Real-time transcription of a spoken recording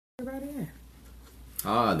Everybody in.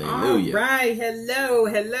 Hallelujah. All right.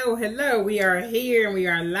 Hello. We are here and we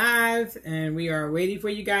are live and we are waiting for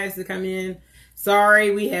you guys to come in.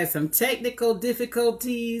 Sorry, we had some technical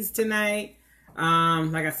difficulties tonight.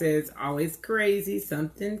 Like I said, it's always crazy.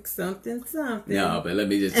 Something. No, but let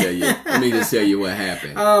me just tell you what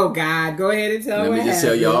happened. Oh God, go ahead and tell me what happened. Let me just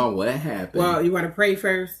tell y'all what happened. Well, you want to pray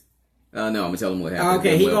first? No, I'm gonna tell them what happened.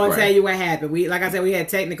 Okay, he's gonna tell you what happened. Like I said, we had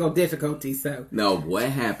technical difficulties. So no, what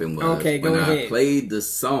happened was when I played the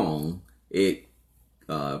song, it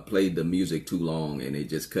played the music too long, and it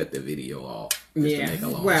just cut the video off. Just to make a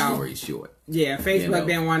long story short. Yeah, Facebook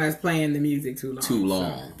didn't want us playing the music too long.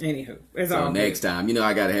 So, anywho, it's all next time,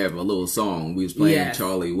 I gotta have a little song. We was playing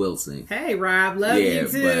Charlie Wilson. Hey, Rob, love you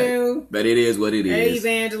too. But it is what it is. Hey,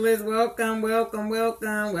 Evangelist, welcome,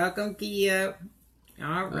 Kia.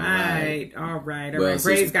 All right. Well,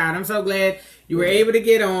 Praise God. I'm so glad you were able to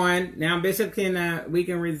get on. Now, Bishop can we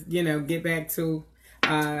can get back to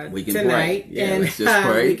we can tonight, pray. Yeah, let's just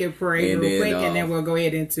pray. We can pray real quick, and then we'll go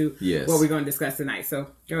ahead into what we're going to discuss tonight. So,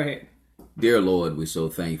 go ahead. Dear Lord, we're so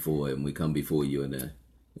thankful, and we come before you in the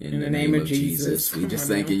name of Jesus. We just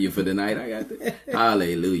thanking you for tonight.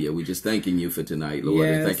 Hallelujah. We just thanking you for tonight, Lord.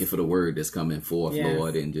 Yes. And thank you for the word that's coming forth,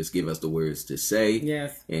 Lord. And just give us the words to say.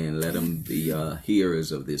 Yes. And let them be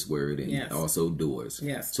hearers of this word and also doers.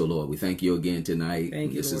 Yes. So, Lord, we thank you again tonight.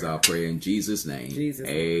 Thank you, this Lord. is our prayer in Jesus' name. Jesus.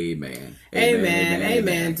 Amen.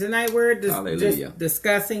 Tonight we're just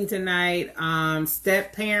discussing tonight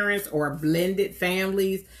step parents or blended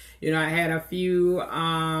families. I had a few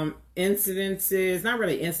incidences, not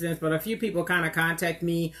really incidents, but a few people kind of contact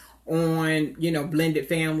me on, blended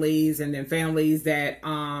families and then families that,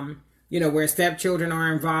 where stepchildren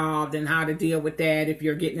are involved and how to deal with that if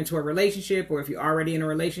you're getting into a relationship or if you're already in a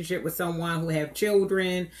relationship with someone who have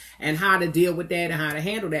children and how to deal with that and how to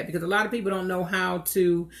handle that, because a lot of people don't know how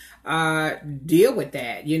to deal with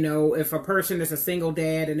that. If a person is a single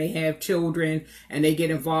dad and they have children and they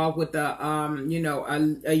get involved with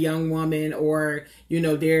a young woman, or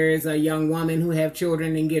there's a young woman who have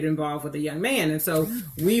children and get involved with a young man. And so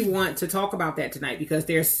we want to talk about that tonight because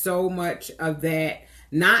there's so much of that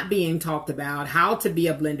not being talked about, how to be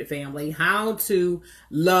a blended family, how to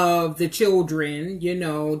love the children,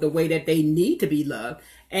 the way that they need to be loved,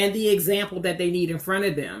 and the example that they need in front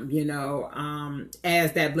of them,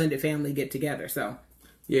 as that blended family get together. So,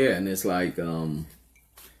 yeah, and it's like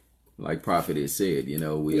Prophet has said,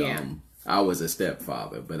 I was a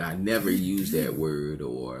stepfather, but I never used that word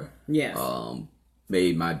or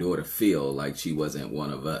made my daughter feel like she wasn't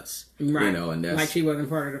one of us, right? And that's like she wasn't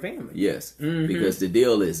part of the family. Yes, because the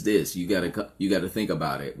deal is this: you gotta think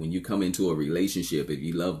about it. When you come into a relationship, if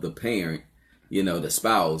you love the parent, the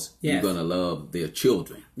spouse, you're gonna love their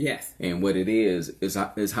children. Yes, and what it is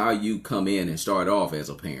how you come in and start off as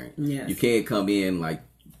a parent. Yes, you can't come in like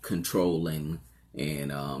controlling.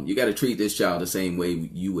 And you got to treat this child the same way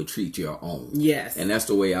you would treat your own. Yes. And that's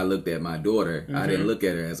the way I looked at my daughter. I didn't look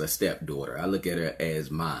at her as a stepdaughter. I look at her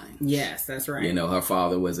as mine. Yes, that's right. Her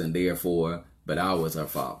father wasn't there for her, but I was her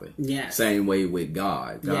father. Yes. Same way with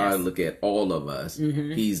God. God look at all of us.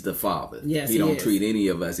 He's the father. Yes, he don't treat any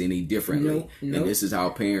of us any differently. Nope. And this is how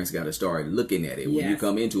parents got to start looking at it when you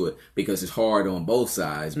come into it, because it's hard on both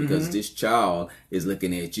sides, because this child is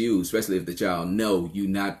looking at you, especially if the child know you're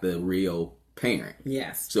not the real parent.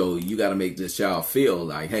 Yes. So you got to make this child feel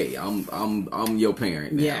like, hey, I'm your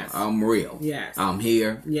parent now. Yes. I'm real. Yes. I'm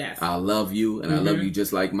here. Yes. I love you, and I love you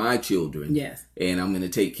just like my children. Yes. And I'm going to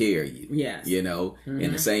take care of you. Yes.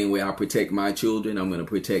 In the same way I protect my children, I'm going to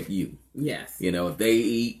protect you. Yes. If they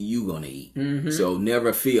eat, you going to eat. So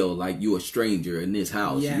never feel like you're a stranger in this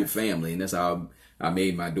house. Your family, and that's how I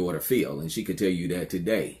made my daughter feel, and she could tell you that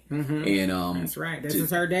today. And that's right. This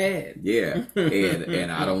is her dad. Yeah,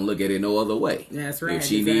 and I don't look at it no other way. That's right. If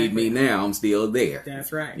she need me now, I'm still there.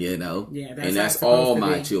 That's right. Yeah, that's and that's all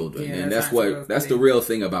my children, and that's the real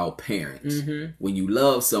thing about parents. When you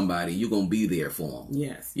love somebody, you're gonna be there for them.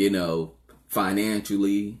 Yes.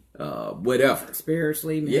 Financially, whatever,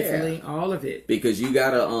 spiritually, mentally, all of it. Because you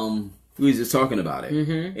gotta we was just talking about it.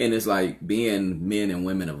 And it's like being men and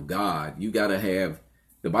women of God, you got to have,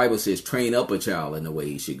 the Bible says, train up a child in the way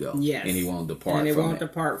he should go. Yes. And he won't depart from it. And he won't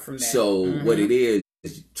depart from that. So what it is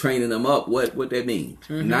training them up. What that mean?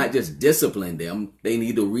 Not just discipline them. They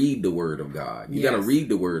need to read the word of God. You got to read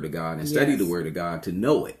the word of God and study the word of God to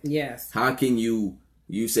know it. Yes. How can you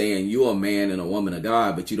saying you're a man and a woman of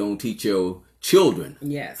God, but you don't teach your children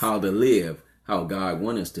how to live how God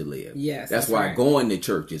wants us to live. Yes, that's why right. Going to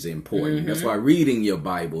church is important. That's why reading your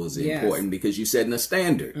Bible is important, because you're setting a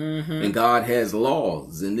standard. And God has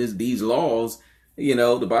laws, and these laws You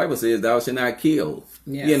know, the Bible says thou shalt not kill.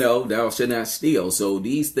 Yes. You know, thou shalt not steal. So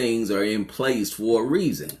these things are in place for a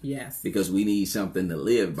reason. Yes. Because we need something to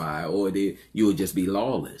live by, or you would just be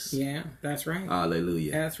lawless. Yeah, that's right.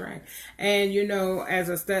 Hallelujah. That's right. And, you know, as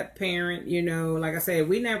a step parent, you know, like I said,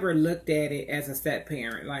 we never looked at it as a step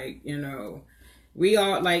parent. Like, you know, we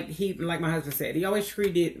all, like my husband said, he always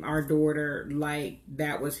treated our daughter like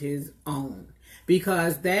that was his own.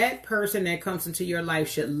 Because that person that comes into your life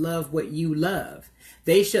should love what you love.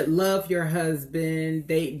 They should love your husband.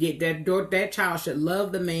 They get that child should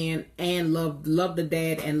love the man and love the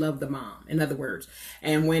dad and love the mom. In other words,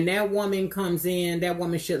 and when that woman comes in, that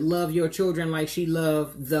woman should love your children like she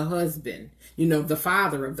loved the husband. You know, the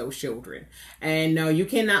father of those children. And no, you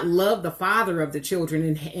cannot love the father of the children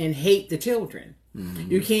and hate the children.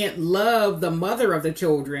 Mm-hmm. You can't love the mother of the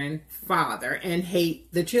children, father, and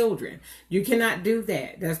hate the children. You cannot do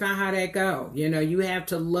that. That's not how that goes. You know, you have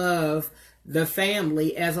to love the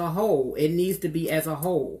family as a whole. It needs to be as a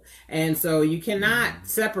whole. And so you cannot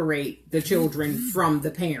separate the children from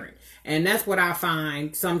the parent. And that's what I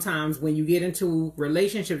find sometimes when you get into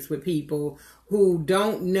relationships with people who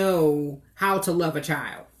don't know how to love a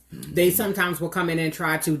child. Mm-hmm. They sometimes will come in and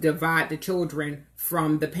try to divide the children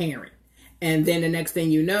from the parent. And then the next thing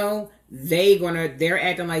you know, they're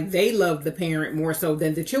acting like they love the parent more so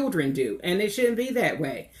than the children do. And it shouldn't be that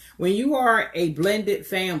way. When you are a blended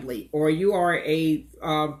family, or you are a,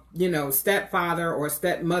 stepfather or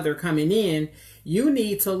stepmother coming in, you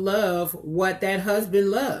need to love what that husband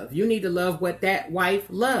loves. You need to love what that wife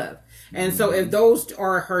loves. And so if those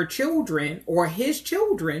are her children or his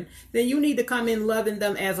children, then you need to come in loving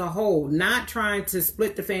them as a whole, not trying to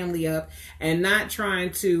split the family up and not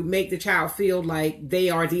trying to make the child feel like they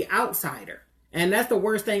are the outsider. And that's the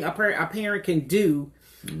worst thing a parent can do.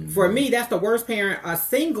 Mm-hmm. For me, that's the worst parent a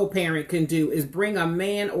single parent can do, is bring a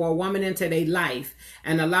man or a woman into their life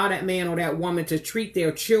and allow that man or that woman to treat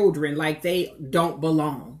their children like they don't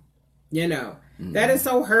belong. You know, that is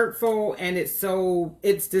so hurtful, and it's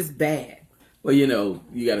just bad. Well, you know,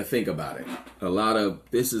 you got to think about it. A lot of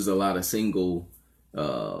single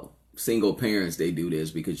parents, they do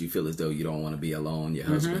this because you feel as though you don't want to be alone. Your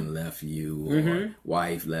husband left you, or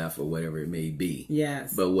wife left, or whatever it may be.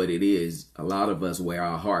 Yes. But what it is, a lot of us wear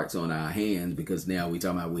our hearts on our hands because now we're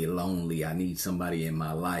talking about we're lonely. I need somebody in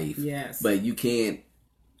my life. Yes. But you can't.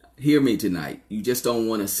 Hear me tonight. You just don't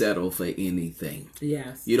want to settle for anything.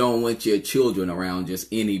 Yes. You don't want your children around just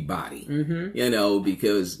anybody. Mm-hmm. You know,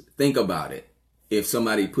 because think about it. If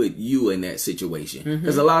somebody put you in that situation,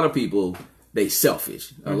 because a lot of people, they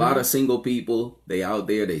selfish. A lot of single people, they out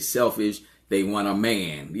there, they selfish. They want a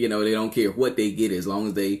man. You know, they don't care what they get as long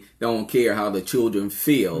as they don't care how the children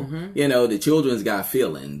feel. You know, the children's got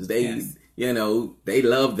feelings. You know, they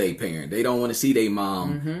love their parent. They don't want to see their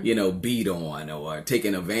mom, you know, beat on or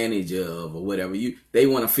taken advantage of or whatever. They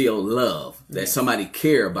want to feel love, that somebody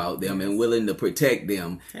care about them and willing to protect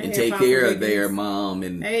them and take care of their mom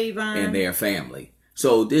and their family.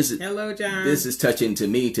 So hello, John. This is touching to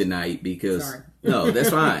me tonight because no, that's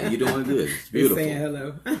fine. You're doing good. It's beautiful. Saying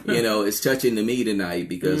hello. You know, it's touching to me tonight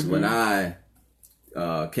because when I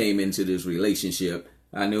came into this relationship,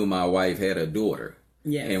 I knew my wife had a daughter.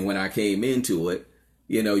 Yes. And when I came into it,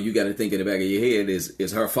 you know, you got to think in the back of your head,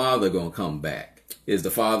 is her father going to come back? Is the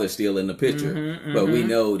father still in the picture? But we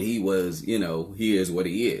know he was, you know, he is what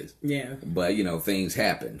he is. Yeah. But, you know, things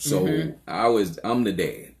happen. So I'm the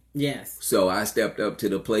dad. Yes. So I stepped up to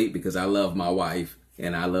the plate because I love my wife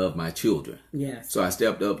and I love my children. Yes. So I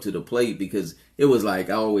stepped up to the plate because it was like,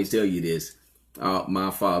 I always tell you this, my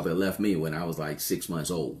father left me when I was like 6 months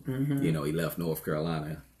old. You know, he left North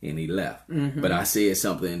Carolina. And he left. But I said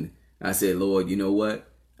something. I said, Lord, you know what?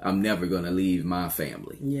 I'm never going to leave my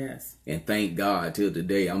family. Yes. And thank God till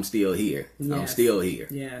today I'm still here. Yes. I'm still here.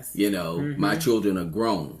 Yes. You know, my children are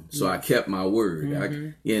grown. So I kept my word.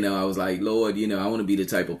 I was like, Lord, you know, I want to be the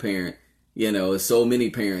type of parent. You know, so many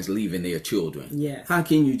parents leaving their children. Yes. How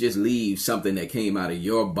can you just leave something that came out of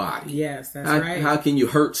your body? Yes, that's right. How can you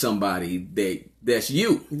hurt somebody that's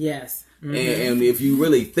you? Yes. And if you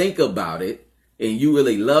really think about it, and you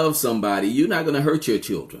really love somebody, you're not going to hurt your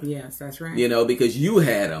children. Yes, that's right. You know, because you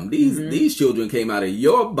had them. These children came out of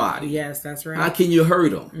your body. Yes, that's right. How can you hurt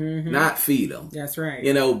them? Not feed them. That's right.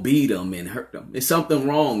 You know, beat them and hurt them. There's something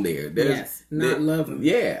wrong there. Love them.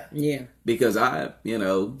 Yeah. Yeah. Because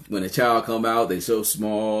when a child come out, they're so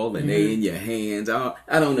small and they in your hands. I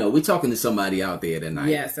don't know. We're talking to somebody out there tonight.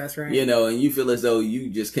 Yes, that's right. You know, and you feel as though you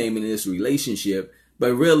just came into this relationship.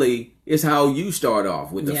 But really, it's how you start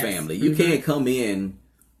off with the family. You can't come in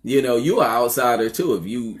you know, you are outsider too.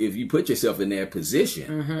 If you put yourself in that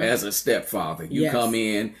position as a stepfather, you come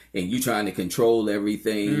in and you trying to control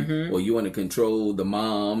everything, or you want to control the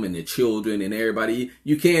mom and the children and everybody.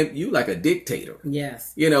 You can't. You like a dictator.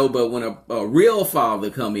 Yes. You know, but when a real father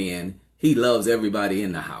come in, he loves everybody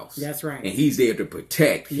in the house. That's right. And he's there to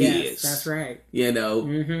protect his. That's right. You know,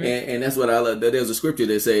 and that's what I love. There's a scripture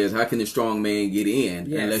that says, how can a strong man get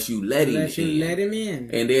in unless you let him in? Let him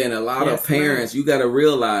in. And then a lot of parents, you got to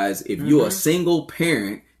realize if you're a single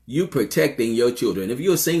parent, you protecting your children. If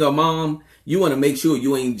you're a single mom, you want to make sure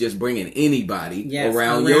you ain't just bringing anybody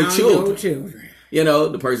around your children. You know,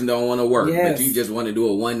 the person don't want to work, but you just want to do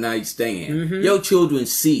a one night stand. Your children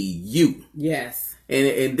see you. Yes.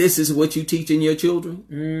 And this is what you teaching your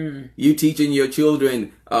children? You teaching your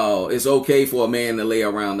children, it's okay for a man to lay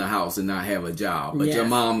around the house and not have a job, but your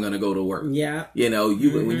mom going to go to work. Yeah. You know,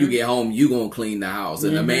 when you get home, you going to clean the house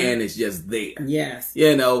and the man is just there. Yes.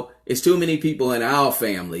 You know, it's too many people in our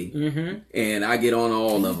family, and I get on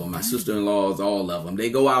all of them. My sister-in-laws, all of them. They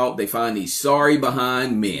go out, they find these sorry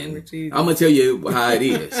behind men. I'm going to tell you how it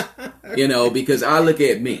is, you know, because I look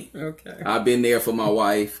at me. Okay. I've been there for my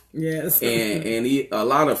wife. Yes. And a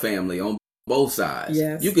lot of family on both sides.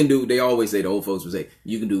 Yes. You can do, they always say, the old folks would say,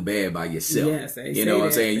 you can do bad by yourself. Yes. You know what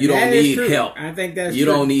I'm saying? You don't need help. I think that's You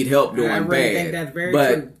true. don't need help doing I bad. think that's very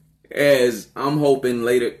true. As I'm hoping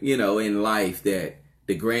later, you know, in life that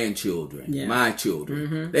the grandchildren, my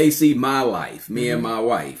children, they see my life, me and my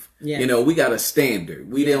wife. You know, we got a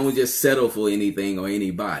standard. We don't just settle for anything or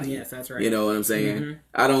anybody. Yes, that's right. You know what I'm saying?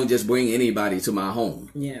 I don't just bring anybody to my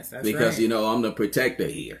home. Yes, that's because, right. you know, I'm the protector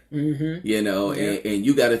here. You know, and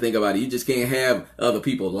you got to think about it. You just can't have other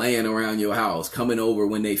people laying around your house, coming over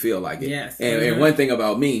when they feel like it. Yes. And one thing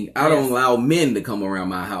about me, I don't allow men to come around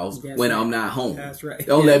my house when I'm not home. That's right.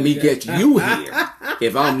 Don't let me get you here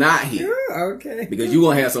if I'm not here. Okay. Because you're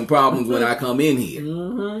going to have some problems when I come in here.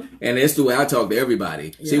 And that's the way I talk to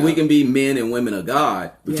everybody. See, we can be men and women of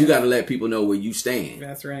God, but you got to let people know where you stand.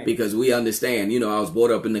 That's right. Because we understand, you know, I was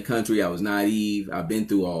brought up in the country. I was naive. I've been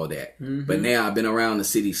through all that. But now I've been around the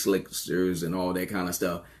city slicksters and all that kind of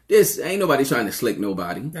stuff. This ain't nobody trying to slick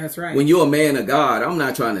nobody. That's right. When you're a man of God, I'm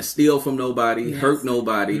not trying to steal from nobody, hurt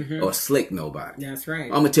nobody, or slick nobody. That's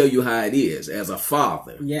right. I'm going to tell you how it is. As a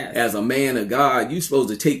father, as a man of God, you're supposed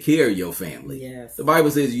to take care of your family. Yes. The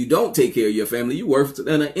Bible says you don't take care of your family, you're worse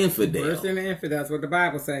than an infidel. Worse than an infidel. That's what the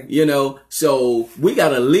Bible says. You know, so we got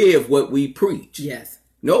to live what we preach. Yes.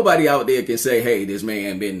 Nobody out there can say, hey, this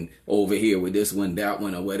man been over here with this one, that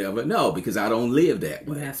one, or whatever. No, because I don't live that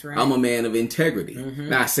way. That's right. I'm a man of integrity.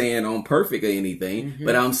 Not saying I'm perfect or anything,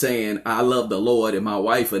 but I'm saying I love the Lord and my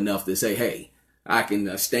wife enough to say, hey, I can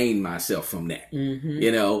abstain myself from that.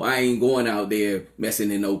 You know, I ain't going out there messing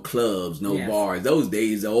in no clubs, no bars. Those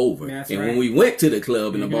days are over. That's and right. when we went to the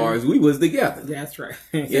club and the bars, we was together. That's right.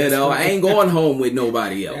 You know, I ain't going home with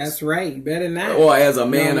nobody else. That's right. You better not. Or as a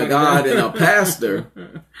man of God and a pastor,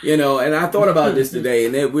 you know, and I thought about this today,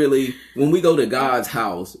 and it really, when we go to God's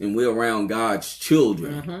house and we're around God's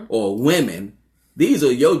children or women, these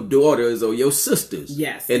are your daughters or your sisters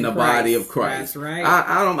in the body of Christ. That's right.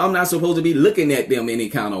 I'm not supposed to be looking at them any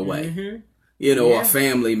kind of way. You know, or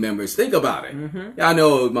family members. Think about it. I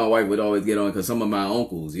know my wife would always get on because some of my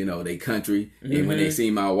uncles, you know, they country. And when they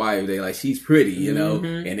see my wife, they like, she's pretty, you know,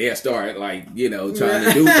 and they'll start like, you know, trying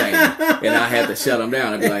to do things. And I had to shut them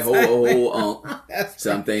down. I'd be like, hold,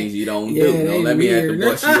 some things you don't do. Don't let me have to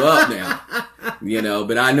bust you up now. You know,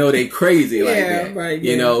 but I know they crazy like that. Right,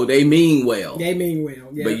 you know, they mean well. They mean well.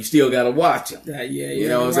 Yeah. But you still got to watch them. You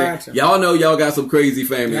know what I'm saying? Y'all know y'all got some crazy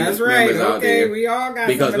family members out there. We all got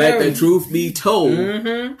because let the truth be told,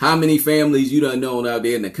 how many families you done known out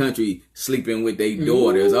there in the country sleeping with their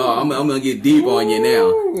daughters? Oh, I'm going to get deep on you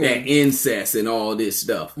now. That incest and all this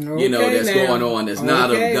stuff, you know, that's going on. That's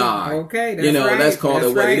not of God. That's you know, let's call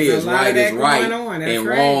it what it is. Right is right and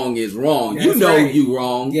wrong is wrong. You know you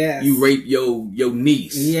wrong. Yes. You rape your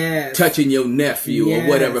niece, touching your nephew or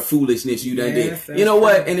whatever foolishness you done did. You know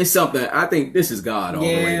what? And it's something, I think this is God all the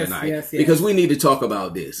way tonight. Because we need to talk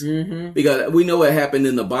about this. Because we know what happened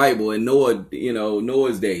in the Bible in Noah, you know,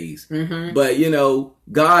 Noah's days. But, you know,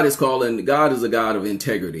 God is a God of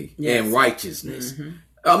integrity and righteousness.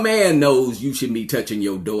 A man knows you shouldn't be touching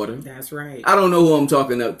your daughter. That's right. I don't know who I'm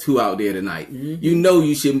talking to out there tonight. You know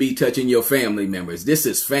you shouldn't be touching your family members. This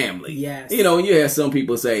is family. Yes. You know, you have some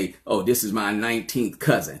people say, oh, this is my 19th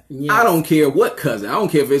cousin. Yes. I don't care what cousin. I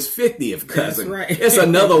don't care if it's 50th cousin. That's right. It's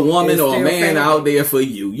another woman or a man out there for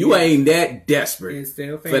you. You ain't that desperate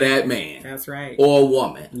for that man. That's right. Or a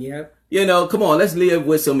woman. Yep. You know, come on, let's live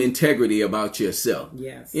with some integrity about yourself.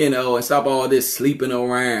 Yes. You know, and stop all this sleeping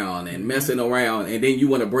around and messing around. And then you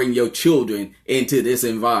want to bring your children into this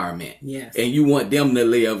environment. Yes. And you want them to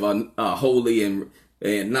live a holy and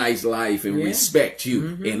nice life and respect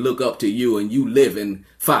you and look up to you, and you living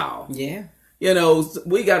foul. Yeah. You know,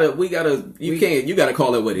 you gotta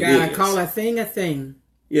call it what it is. Gotta call a thing a thing.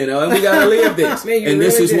 You know, and we gotta live this. Man, and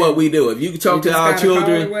this really is what we do. If you talk to our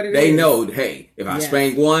children, they know, hey, if I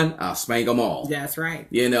spank one, I'll spank them all. That's right.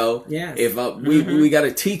 You know, yes. If we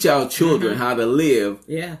gotta teach our children how to live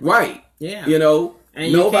right. Yeah. You know,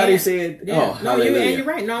 and nobody said, no, you're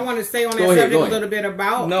right. No, I want to stay on that subject a little bit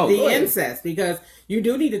about the incest, because you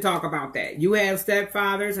do need to talk about that. You have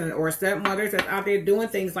stepfathers or stepmothers that's out there doing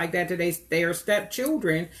things like that today. They are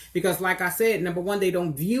stepchildren because, like I said, number one, they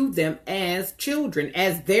don't view them as children,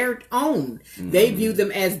 as their own. They view them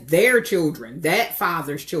as their children, that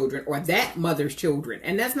father's children or that mother's children.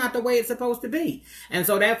 And that's not the way it's supposed to be. And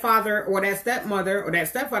so that father or that stepmother or that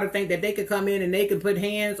stepfather think that they could come in and they could lay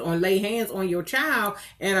hands on your child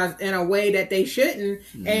in a way that they shouldn't.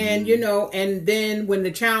 And, you know, and then when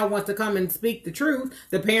the child wants to come and speak the truth,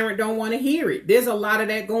 the parent don't want to hear it. There's a lot of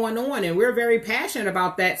that going on, and we're very passionate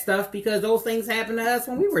about that stuff because those things happened to us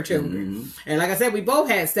when we were children. And like I said, we both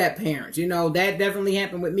had step parents. You know, that definitely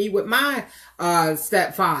happened with me with my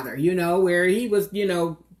stepfather, you know, where he was, you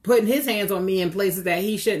know, putting his hands on me in places that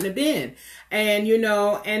he shouldn't have been. And, you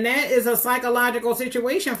know, and that is a psychological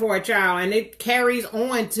situation for a child, and it carries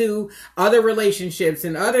on to other relationships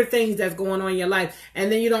and other things that's going on in your life.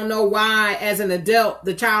 And then you don't know why, as an adult,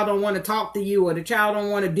 the child don't want to talk to you, or the child don't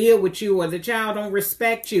want to deal with you, or the child don't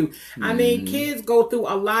respect you. I mean, kids go through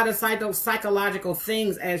a lot of psychological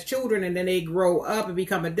things as children, and then they grow up and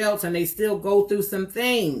become adults, and they still go through some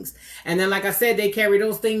things. And then, like I said, they carry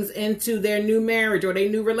those things into their new marriage or their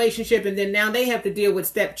new relationship, and then now they have to deal with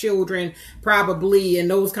stepchildren, probably, and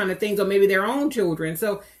those kind of things, or maybe their own children.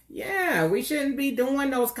 So yeah, we shouldn't be doing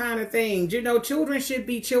those kind of things. You know, children should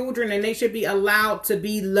be children, and they should be allowed to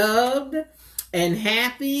be loved and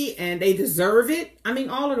happy, and they deserve it. I mean,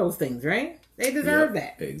 all of those things, right? They deserve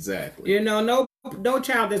that. Exactly. You know, no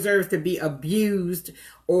child deserves to be abused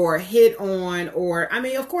or hit on, or, I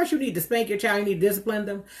mean, of course you need to spank your child, you need to discipline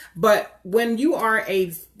them. But when you are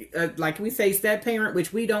like we say step parent,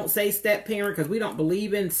 which we don't say step parent because we don't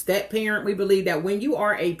believe in step parent. We believe that when you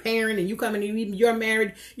are a parent and you come in and you're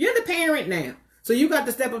married, you're the parent now. So you got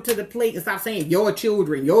to step up to the plate and stop saying your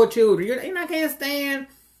children. And I can't stand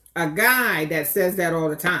a guy that says that all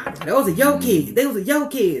the time. Those are your kids. Those are your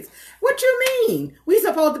kids. What you mean? We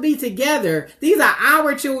supposed to be together. These are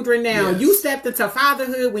our children now. Yes. You stepped into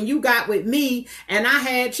fatherhood when you got with me, and I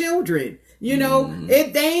had children. You know,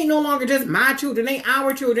 they ain't no longer just my children. They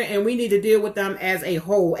our children, and we need to deal with them as a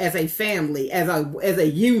whole, as a family, as a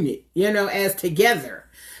unit, you know, as together.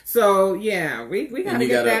 So, yeah, we got to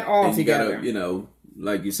get that all together. You know,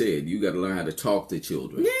 like you said, you got to learn how to talk to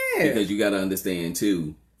children. Yeah. Because you got to understand,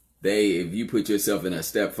 too, if you put yourself in a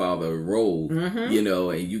stepfather role, you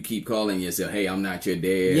know, and you keep calling yourself, hey, I'm not your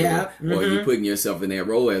dad, or you putting yourself in that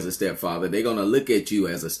role as a stepfather, they're going to look at you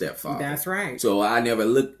as a stepfather. That's right. So I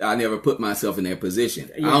never put myself in that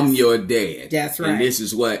position. Yes. I'm your dad. That's right. And this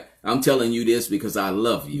is what I'm telling you this because I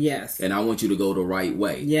love you. Yes. And I want you to go the right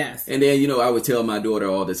way. Yes. And then, you know, I would tell my daughter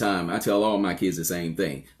all the time, I tell all my kids the same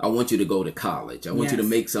thing. I want you to go to college. I want you to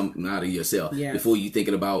make something out of yourself before you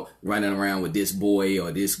thinking about running around with this boy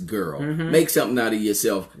or this girl. Make something out of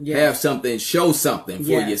yourself. Have something, show something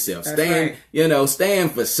for yourself. Stand, you know,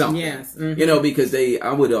 stand for something. Yes. You know, because this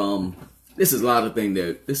is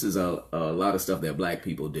a lot of stuff that black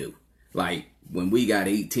people do. Like when we got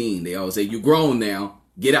 18, they always say, you grown now.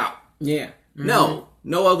 Get out. Yeah. No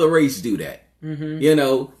other race do that. You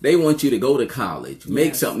know, they want you to go to college,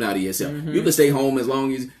 make something out of yourself. You can stay home as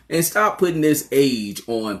long as, and stop putting this age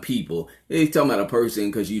on people. They talking about a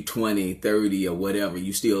person because you 20, 30 or whatever,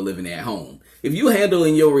 you still living at home. If you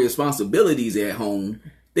handling your responsibilities at home,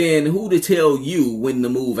 then who to tell you when to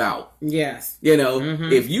move out? Yes. You know,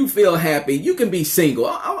 if you feel happy, you can be single.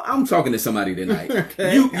 I'm talking to somebody tonight.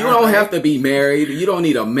 Okay. You don't have to be married. You don't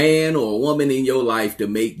need a man or a woman in your life to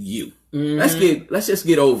make you. Let's just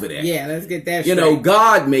get over that. Yeah, let's get that straight. You know,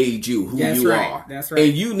 God made you who you are. That's right.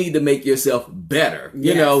 And you need to make yourself better.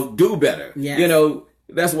 You know, do better. Yes. You know,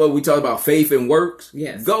 that's what we talk about, faith and works.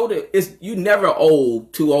 Yes. You never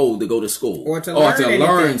too old to go to school. Or to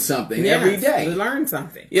learn something every day. To learn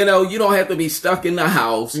something. You don't have to be stuck in the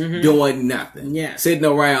house doing nothing. Yes. Sitting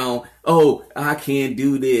around, I can't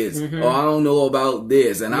do this. Or I don't know about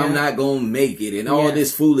this. And I'm not going to make it. And all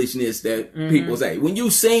this foolishness that people say. When you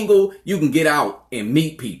single, you can get out and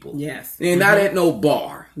meet people. Yes. And not at no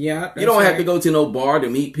bar. Yeah. You don't have to go to no bar to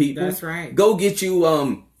meet people. That's right. Go get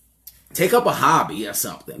you, take up a hobby or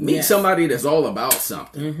something. Meet somebody that's all about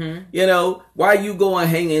something. Why you going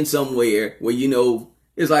hanging somewhere where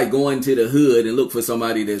it's like going to the hood and look for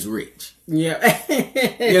somebody that's rich. Yeah.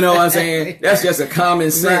 You know what I'm saying? That's just a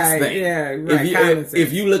common sense thing. Yeah, right.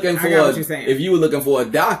 If you were looking for a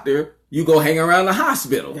doctor, you go hang around the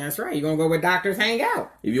hospital. That's right. You're gonna go where doctors hang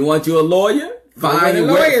out. If you want you a lawyer, find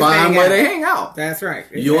where they hang out. That's right.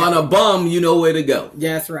 Exactly. You want a bum, you know where to go.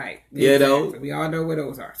 That's right. Exactly. We all know where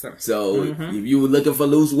those are. So if you were looking for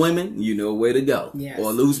loose women, you know where to go. Yes. Or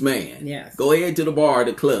a loose man. Yes. Go ahead to the bar or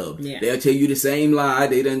the club. Yes. They'll tell you the same lie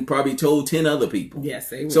they done probably told 10 other people. Yes,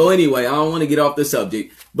 they will. So anyway, I don't want to get off the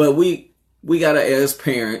subject, but we gotta, as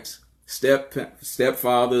parents,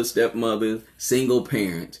 stepfathers, stepmothers, single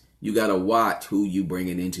parents, you got to watch who you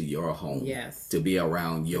bringing into your home to be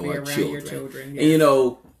around your children. Yes.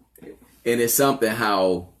 And it's something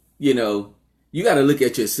how, you got to look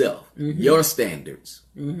at yourself, your standards.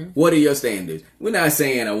 What are your standards? We're not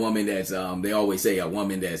saying a woman that's, they always say a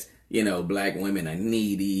woman that's, black women are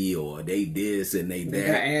needy or they this and they that. They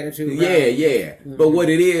got attitude. Yeah. But what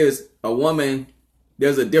it is, a woman,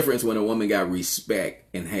 there's a difference when a woman got respect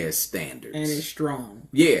and has standards. And is strong.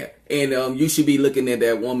 Yeah. And you should be looking at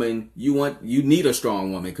that woman. You need a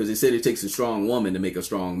strong woman because it said it takes a strong woman to make a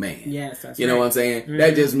strong man. Yes, that's You know what I'm saying?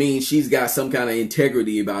 That just means she's got some kind of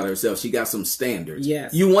integrity about herself. She got some standards.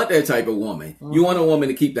 Yes. You want that type of woman. You want a woman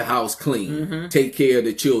to keep the house clean, take care of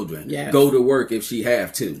the children, go to work if she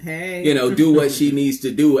have to. Hey. Do what she needs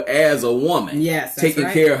to do as a woman. Yes, that's taking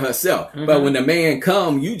right. care of herself. But when the man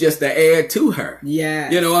come, you just to add to her.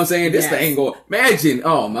 Yeah. You know what I'm saying? This thing go. Imagine,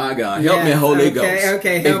 oh my God, help me, Holy Ghost.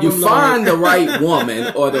 Okay, if you find the right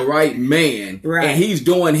woman or the right man, and he's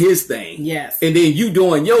doing his thing, and then you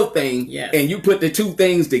doing your thing, and you put the two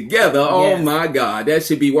things together, oh my God, that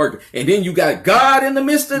should be working. And then you got God in the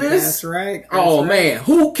midst of this. That's right. Man,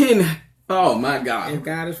 who can? Oh my God! If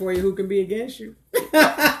God is for you, who can be against you?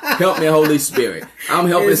 Help me, Holy Spirit. I'm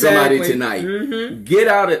helping somebody tonight. Get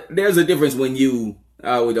out of. There's a difference when you.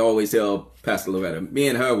 I would always tell Pastor Loretta, me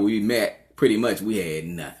and her, when we met, pretty much we had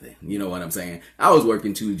nothing. You know what I'm saying? I was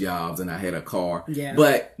working 2 jobs and I had a car. Yeah.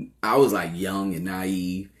 But I was like young and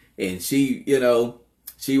naive. And she,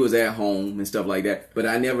 she was at home and stuff like that.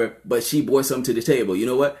 But she brought something to the table. You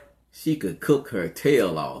know what? She could cook her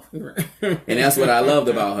tail off. And that's what I loved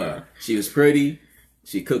about her. She was pretty.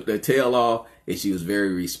 She cooked her tail off and she was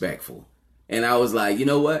very respectful. And I was like, you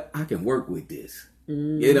know what? I can work with this.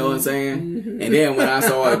 You know what I'm saying? And then when I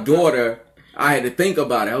saw her daughter, I had to think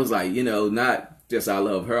about it. I was like, not just I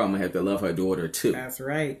love her, I'm going to have to love her daughter too. That's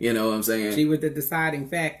right. You know what I'm saying? She was the deciding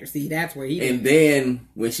factor. See, that's where he And then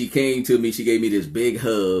when she came to me, she gave me this big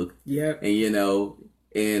hug. Yep.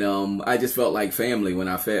 And, I just felt like family when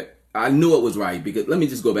I knew it was right because let me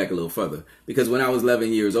just go back a little further because when I was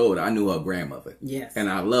 11 years old, I knew her grandmother. Yes. And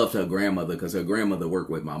I loved her grandmother because her grandmother worked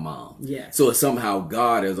with my mom. Yes. So somehow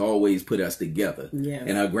God has always put us together. Yes.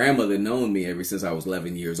 And her grandmother known me ever since I was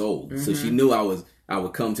 11 years old. So she knew I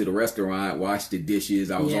would come to the restaurant, wash the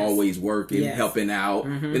dishes. I was always working, helping out.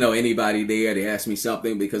 Anybody there, they asked me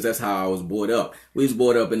something because that's how I was brought up. We was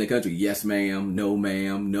brought up in the country. Yes, ma'am.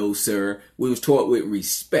 No, sir. We was taught with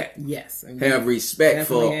respect. Yes. Have respect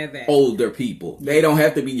for older people. Yes. They don't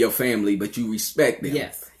have to be your family, but you respect them.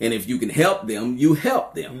 Yes. And if you can help them, you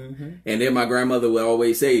help them. And then my grandmother would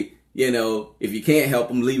always say, if you can't help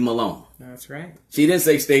them, leave them alone. That's right. She didn't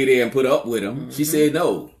say stay there and put up with them. She said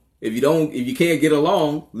no. If you can't get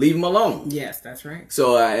along, leave them alone. Yes, that's right.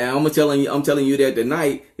 So I'm telling you that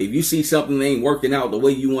tonight, if you see something that ain't working out the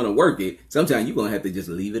way you want to work it, sometimes you're gonna have to just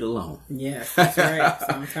leave it alone. Yes, that's right.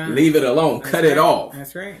 Sometimes leave it alone, cut it off.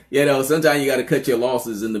 That's right. Sometimes you got to cut your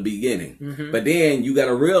losses in the beginning, but then you got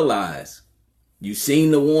to realize you've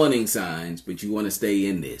seen the warning signs, but you want to stay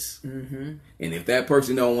in this. And if that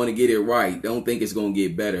person don't want to get it right, don't think it's gonna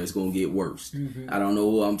get better. It's gonna get worse. I don't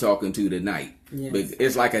know who I'm talking to tonight. Yes. But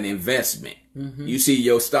it's like an investment. You see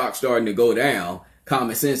your stock starting to go down.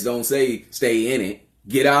 Common sense don't say stay in it.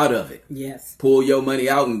 get out of it. Yes. Pull your money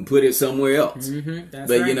out and put it somewhere else. That's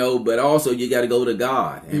but right. but also you got to go to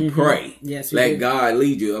God and pray. Yes, let God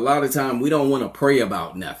lead you. A lot of time we don't want to pray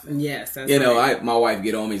about nothing. Yes, that's right. My wife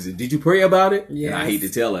get on me and say, "Did you pray about it?" Yes. And I hate to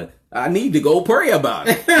tell her, I need to go pray about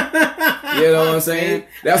it. You know what I'm saying?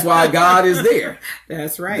 That's why God is there.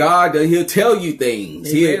 That's right. God, He'll tell you things.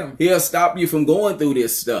 He'll stop you from going through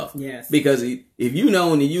this stuff. Yes. Because if you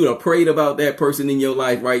know and you'd have prayed about that person in your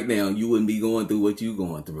life right now, you wouldn't be going through what you're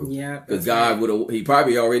going through. Yeah. Because God He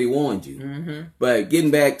probably already warned you. But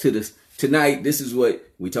getting back to this tonight, this is what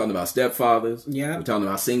we're talking about: stepfathers. Yeah. We're talking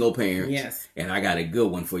about single parents. Yes. And I got a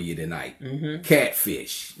good one for you tonight.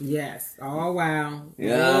 Catfish. Yes. Oh wow.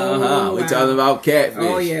 Yeah. We're talking about catfish.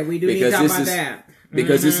 Oh yeah, we do need to talk about that.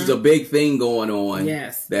 Because this is a big thing going on.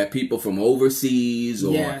 Yes. That people from overseas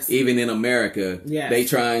or even in America, they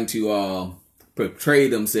trying to portray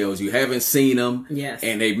themselves. You haven't seen them. Yes.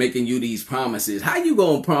 And they making you these promises. How you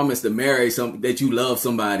gonna promise to marry that you love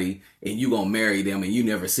somebody and you gonna marry them and you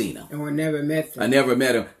never seen them? Or never met them. I never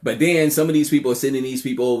met them. But then some of these people are sending these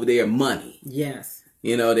people over there money. Yes.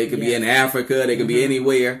 They could be in Africa. They could be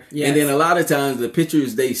anywhere. Yes. And then a lot of times the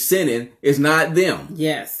pictures they sending is not them.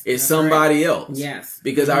 Yes. It's somebody else. Yes.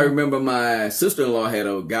 Because I remember my sister-in-law had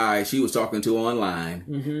a guy she was talking to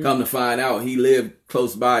online. Come to find out he lived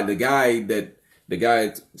close by. The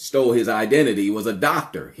guy stole his identity was a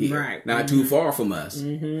doctor here, right. Not too far from us.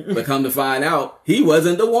 But come to find out, he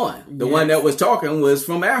wasn't the one. The one that was talking was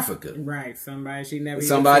from Africa. Right, somebody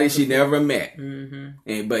she never met.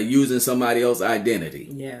 But using somebody else's identity.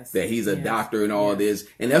 Yes. That he's a doctor and all this.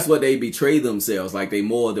 And that's what they betray themselves, like they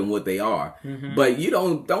more than what they are. But you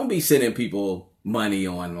don't be sending people money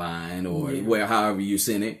online or however you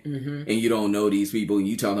send it, and you don't know these people and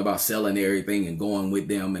you talking about selling everything and going with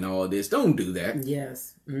them and all this. Don't do that.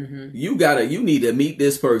 Yes. You need to meet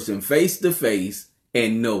this person face to face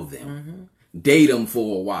and know them. Date them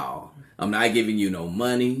for a while. I'm not giving you no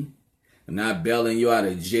money. I'm not bailing you out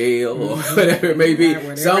of jail or whatever it may be.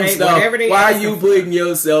 Why are you putting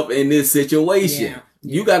yourself in this situation?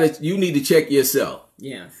 You need to check yourself.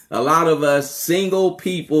 Yes. A lot of us single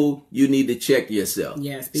people, you need to check yourself.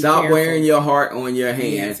 Yes. Stop wearing your heart on your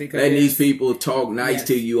hand. Yes, letting these people talk nice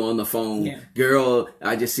to you on the phone. Yeah. Girl,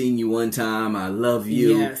 I just seen you one time. I love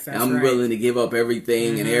you. Yes, I'm willing to give up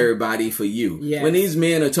everything and everybody for you. Yes. When these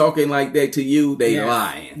men are talking like that to you, they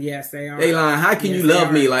lying. Yes, they are. They lying. How can you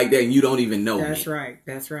love me like that and you don't even know me? That's right.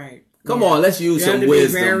 That's right. Come on, let's use some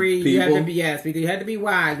wisdom, people. You have to be, because you have to be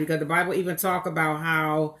wise, because the Bible even talk about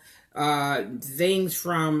how things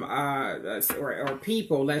from or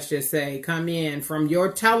people, let's just say, come in from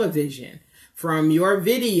your television, from your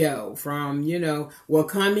video, from, will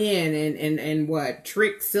come in and what?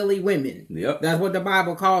 Trick silly women. Yep. That's what the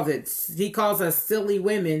Bible calls it. He calls us silly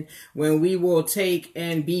women when we will take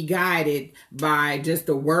and be guided by just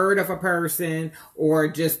the word of a person or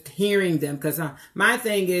just hearing them. Because my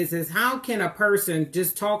thing is how can a person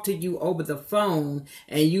just talk to you over the phone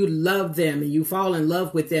and you love them and you fall in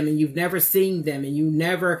love with them and you've never seen them and you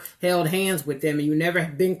never held hands with them and you never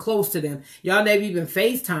been close to them. Y'all never even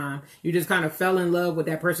FaceTime. You just kind of fell in love with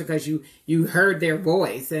that person because you heard their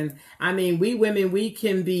voice. And I mean, we women, we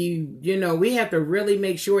can be, we have to really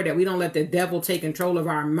make sure that we don't let the devil take control of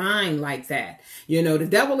our mind like that. The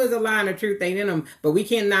devil is a lie and the truth ain't in him, but we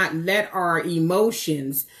cannot let our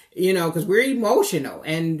emotions, because we're emotional,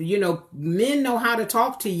 and, men know how to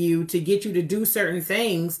talk to you to get you to do certain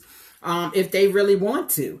things. If they really want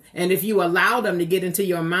to. And if you allow them to get into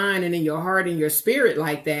your mind and in your heart and your spirit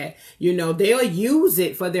like that, they'll use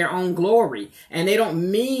it for their own glory. And they are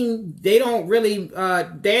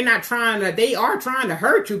trying to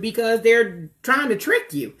hurt you because they're trying to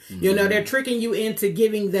trick you. They're tricking you into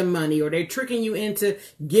giving them money, or they're tricking you into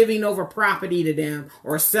giving over property to them,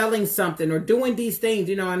 or selling something, or doing these things,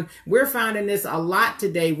 and we're finding this a lot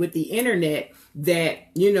today with the internet, that,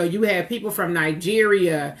 you have people from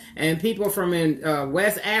Nigeria and people from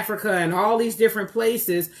West Africa and all these different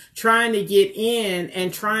places trying to get in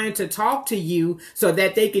and trying to talk to you so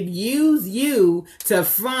that they could use you to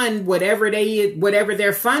fund whatever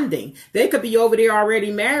they're funding. They could be over there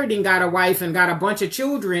already married and got a wife and got a bunch of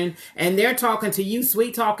children, and they're talking to you,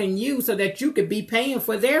 sweet talking you, so that you could be paying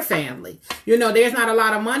for their family. There's not a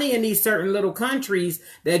lot of money in these certain little countries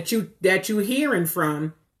that you hearing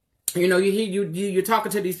from. you know, you're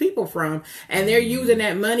talking to these people from, and they're using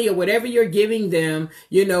that money or whatever you're giving them,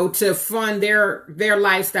 you know, to fund their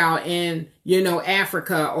lifestyle in, you know,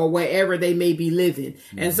 Africa or wherever they may be living.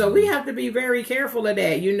 And so we have to be very careful of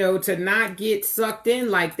that, you know, to not get sucked in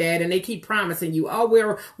like that. And they keep promising you, oh,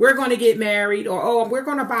 we're going to get married, or, oh, we're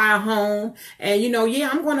going to buy a home. And, you know, yeah,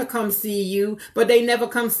 I'm going to come see you, but they never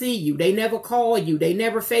come see you. They never call you. They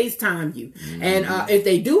never FaceTime you. And if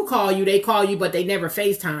they do call you, they call you, but they never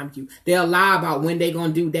FaceTime you. They'll lie about when they're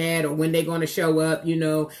going to do that or when they're going to show up, you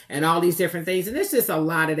know, and all these different things. And there's just a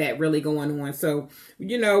lot of that really going on. So,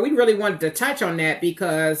 you know, we really wanted to touch on that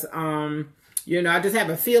because, you know, I just have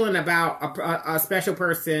a feeling about a special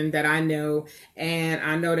person that I know, and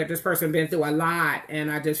I know that this person been through a lot,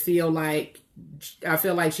 and I just feel like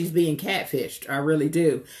she's being catfished. I really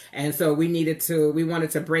do. And so we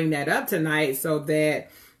wanted to bring that up tonight so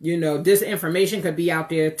that, you know, this information could be out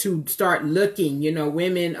there to start looking, you know,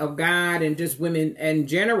 women of God and just women in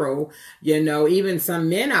general, you know, even some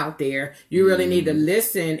men out there. You really need to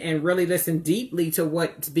listen and really listen deeply to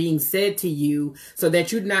what's being said to you so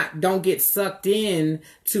that you don't get sucked in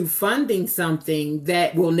to funding something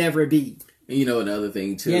that will never be. You know, another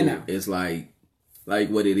thing too, you know, is like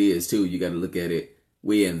what it is too. You got to look at it.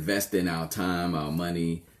 We invest in our time, our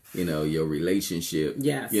money, you know, your relationship,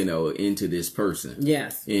 yes, you know, into this person.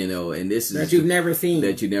 Yes. You know, and this is that you've never seen.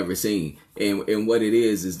 And what it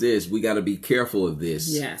is this, we got to be careful of this.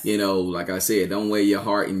 Yes. You know, like I said, don't wear your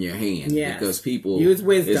heart in your hand. Yes. Because people use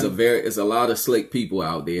wisdom. It's a lot of slick people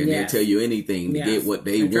out there, and yes, they'll tell you anything to get what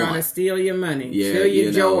they want. Trying to steal your money, steal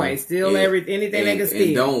your joy, steal anything they can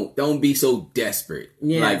steal. And don't be so desperate.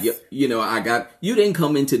 Yes. Like, you know, you didn't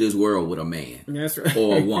come into this world with a man. That's right.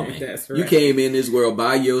 Or a woman. That's right. You came in this world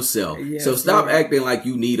by yourself. Yes, so stop acting like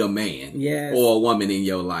you need a man, yes, or a woman in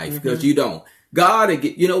your life, because you don't. God,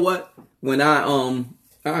 you know what? When I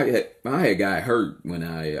had got hurt when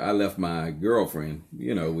I left my girlfriend.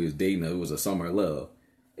 You know, we was dating. It was a summer of love,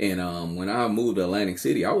 and when I moved to Atlantic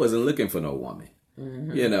City, I wasn't looking for no woman.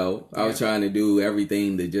 You know, I was trying to do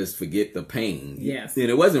everything to just forget the pain. Yes, and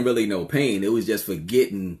it wasn't really no pain. It was just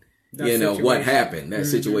forgetting. That you know situation. What happened? That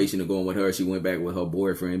situation of going with her. She went back with her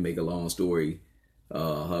boyfriend. Make a long story,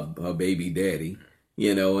 her baby daddy.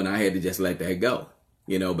 You know, and I had to just let that go.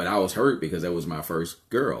 You know, but I was hurt because that was my first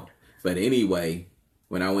girl. But anyway,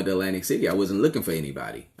 when I went to Atlantic City, I wasn't looking for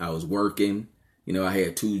anybody. I was working. You know, I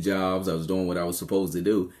had 2 jobs. I was doing what I was supposed to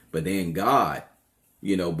do. But then God,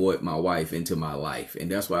 you know, brought my wife into my life. And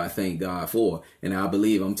that's what I thank God for. And I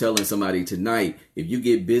believe I'm telling somebody tonight, if you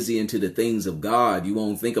get busy into the things of God, you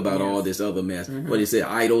won't think about all this other mess. What it said,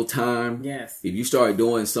 idle time. Yes. If you start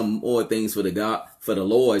doing some more things for the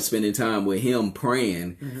Lord, spending time with Him,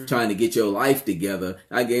 praying, trying to get your life together,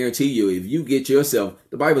 I guarantee you, if you get yourself,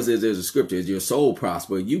 the Bible says there's a scripture, as your soul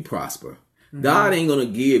prosper, you prosper. God ain't going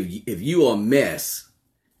to give, if you a mess,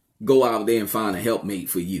 go out there and find a helpmate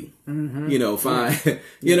for you. You know,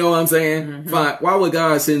 you know what I'm saying? Why would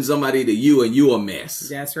God send somebody to you and you a mess?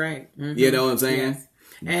 That's right. You know what I'm saying? Yes.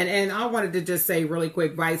 And I wanted to just say really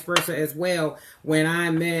quick, vice versa as well.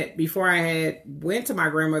 When before I went to my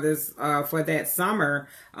grandmother's for that summer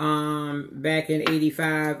back in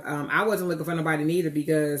 '85, I wasn't looking for nobody neither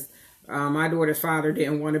because my daughter's father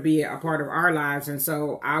didn't want to be a part of our lives, and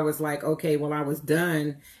so I was like, okay, well, I was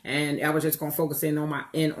done, and I was just going to focus in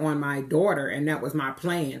on my daughter, and that was my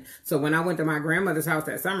plan. So when I went to my grandmother's house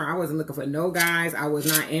that summer, I wasn't looking for no guys. I was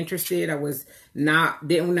not interested. I was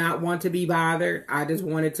did not want to be bothered. I just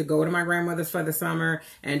wanted to go to my grandmother's for the summer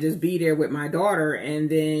and just be there with my daughter. And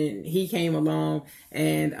then he came along,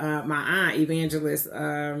 and my aunt, Evangelist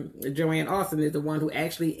Joanne Austin, is the one who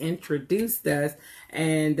actually introduced us.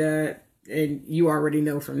 And you already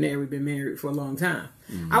know from there, we've been married for a long time.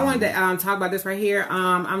 I wanted to talk about this right here.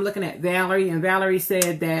 I'm looking at Valerie, and Valerie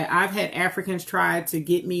said that I've had Africans try to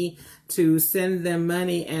get me to send them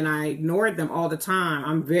money, and I ignored them all the time.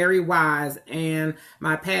 I'm very wise, and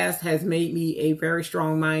my past has made me a very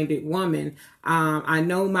strong-minded woman. I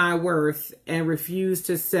know my worth and refuse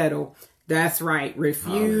to settle. That's right.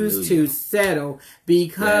 Refuse to settle,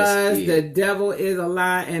 because the devil is a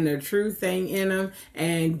lie and the truth ain't in him.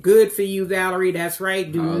 And good for you, Valerie. That's right.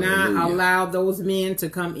 Do not allow those men to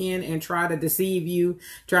come in and try to deceive you,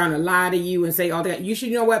 trying to lie to you and say all that. You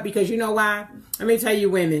should know what, because you know why? Let me tell you,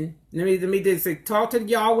 women. Let me just talk to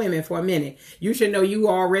y'all women for a minute. You should know you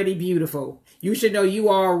are already beautiful. You should know you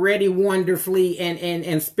are already wonderfully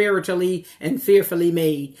and spiritually and fearfully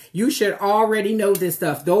made. You should already know this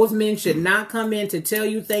stuff. Those men should not come in to tell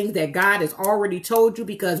you things that God has already told you,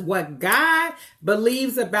 because what God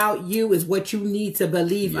believes about you is what you need to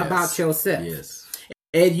believe about yourself. Yes.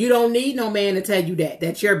 And you don't need no man to tell you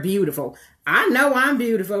that you're beautiful. I know I'm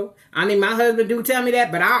beautiful. I mean, my husband do tell me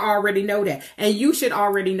that, but I already know that. And you should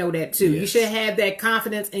already know that too. Yes. You should have that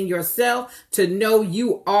confidence in yourself to know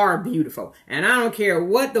you are beautiful. And I don't care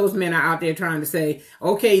what those men are out there trying to say.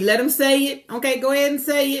 Okay, let them say it. Okay, go ahead and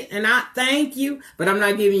say it. And I thank you, but I'm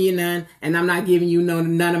not giving you none. And I'm not giving you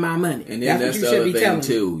none of my money. And then that's the other thing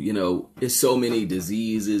too. You know, there's so many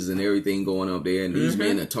diseases and everything going up there. And these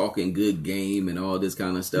men are talking good game and all this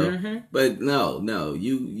kind of stuff. But no,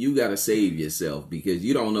 you got to save yourself, because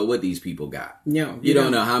you don't know what these people got. No, you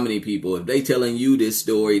don't know how many people, if they telling you this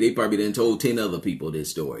story, they probably done told 10 other people this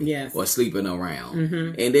story. Yes. Or sleeping around.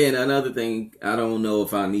 And then another thing, I don't know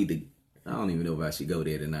if I need to, I don't even know if I should go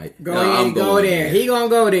there tonight. Go there. He gonna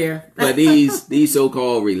go there. But these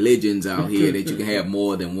so-called religions out here that you can have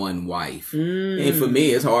more than one wife. And for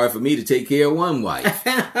me, it's hard for me to take care of one wife.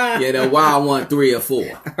 You know, why I want 3 or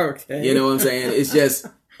 4. Okay. You know what I'm saying? It's just,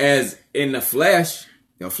 as in the flesh,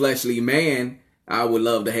 a fleshly man, I would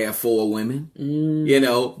love to have 4 women, you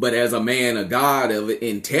know, but as a man of God of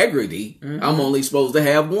integrity, I'm only supposed to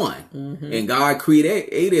have 1. And God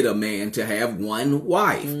created a man to have 1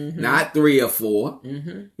 wife, not 3 or 4.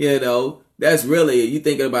 You know, that's really, you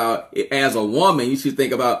thinking about, as a woman, you should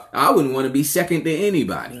think about, I wouldn't want to be second to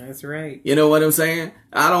anybody. That's right. You know what I'm saying?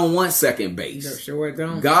 I don't want second base. No, sure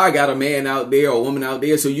don't. God got a man out there or a woman out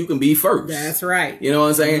there so you can be first. That's right. You know what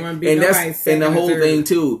I'm saying? And that's, and the whole thing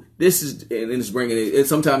too, this is, and it's bringing it,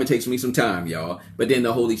 sometimes it takes me some time, y'all, but then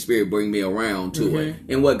the Holy Spirit bring me around to it.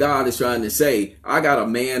 And what God is trying to say, I got a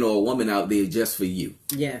man or a woman out there just for you.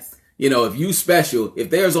 Yes. You know, if you special, if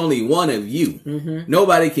there's only one of you,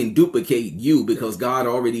 nobody can duplicate you, because God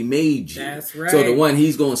already made you. That's right. So the one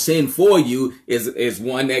he's going to send for you is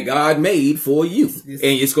one that God made for you. And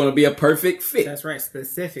it's going to be a perfect fit. That's right,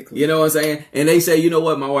 specifically. You know what I'm saying? And they say, you know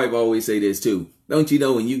what? My wife always say this too. Don't you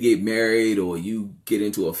know, when you get married or you get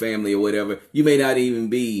into a family or whatever, you may not even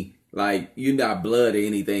be like, you're not blood or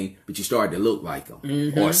anything, but you start to look like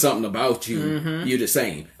them. Or something about you, you're the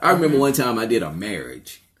same. I remember one time I did a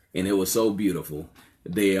marriage. And it was so beautiful.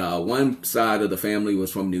 The one side of the family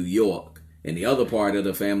was from New York, and the other part of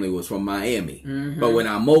the family was from Miami. But when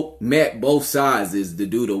I met both sides to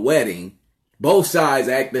do the wedding, both sides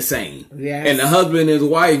act the same. Yes. And the husband and his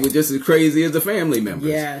wife were just as crazy as the family members.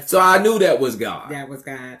 Yes. So I knew that was God. That was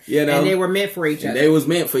God. You know? And they were meant for each other. They was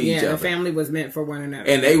meant for each other. The family was meant for one another.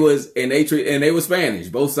 And they were Spanish.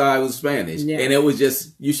 Both sides was Spanish. Yeah. And it was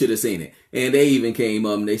just, you should have seen it. And they even came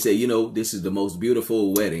up and they said, you know, this is the most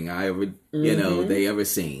beautiful wedding I ever, you know, they ever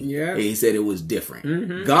seen. Yeah. And he said it was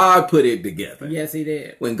different. God put it together. Yes, he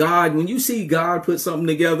did. When you see God put something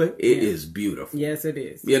together, it is beautiful. Yes, it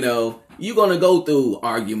is. You know, you're going to go through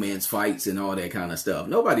arguments, fights, and all that kind of stuff.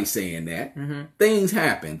 Nobody's saying that. Things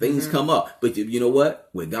happen. Things come up. But you know what?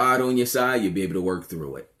 With God on your side, you'll be able to work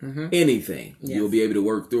through it. Anything. Yes. You'll be able to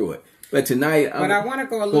work through it. But tonight, I want to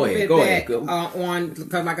go a little bit back on,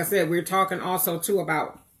 because like I said, we're talking also too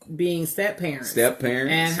about being step parents.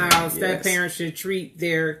 And how step parents should treat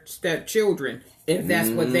their step children, if that's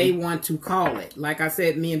what they want to call it. Like I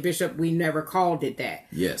said, me and Bishop, we never called it that.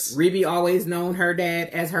 Yes. Reby always known her dad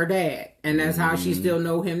as her dad. And that's how she still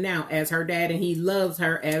know him now, as her dad. And he loves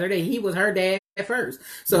her as her dad. He was her dad at first.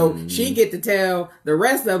 So she get to tell the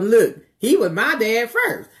rest of them, look, he was my dad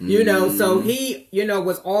first, you know, so he, you know,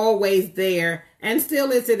 was always there and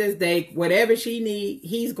still is to this day. Whatever she need,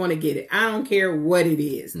 he's going to get it. I don't care what it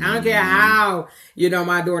is. I don't care how, you know,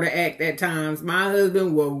 my daughter act at times. My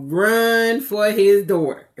husband will run for his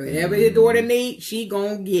daughter. Whatever his daughter needs, she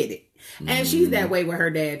going to get it. And she's that way with her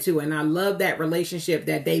dad too. And I love that relationship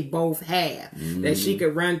that they both have, that she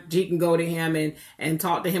can go to him and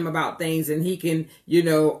talk to him about things, and he can, you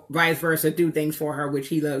know, vice versa, do things for her, which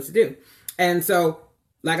he loves to do. And so,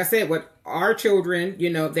 like I said, with our children, you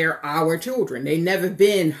know, they're our children. They never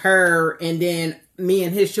been her and then me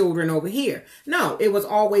and his children over here. No, it was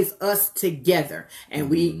always us together.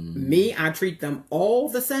 And I treat them all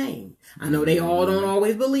the same. I know they all don't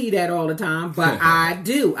always believe that all the time, but I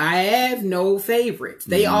do. I have no favorites.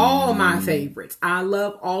 They all my favorites. I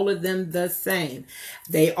love all of them the same.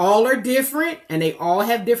 They all are different and they all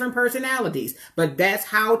have different personalities, but that's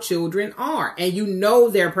how children are. And you know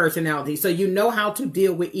their personality, so you know how to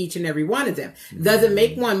deal with each and every one of them. Doesn't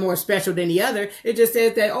make one more special than the other. It just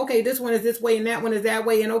says that, okay, this one is this way and that one is that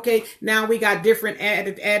way. And okay, now we got different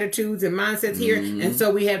attitudes and mindsets here. And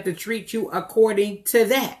so we have to treat you according to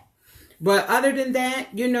that. But other than that,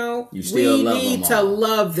 you know, we need to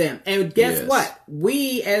love them. And guess what?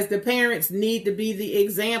 We as the parents need to be the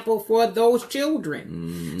example for those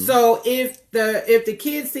children. So if the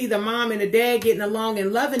kids see the mom and the dad getting along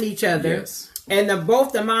and loving each other, and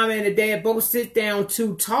both the mom and the dad both sit down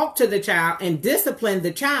to talk to the child and discipline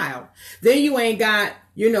the child, then you ain't got,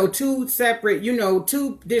 two separate,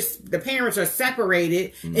 the parents are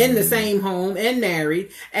separated in the same home and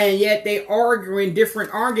married, and yet they arguing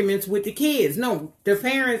different arguments with the kids. No, the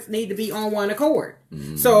parents need to be on one accord.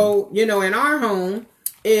 So, in our home,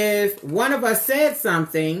 if one of us said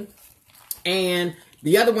something and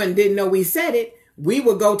the other one didn't know we said it, we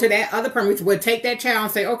would go to that other person. We would take that child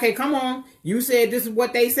and say, okay, come on. You said this is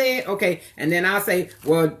what they said. Okay. And then I'll say,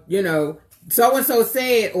 well, so-and-so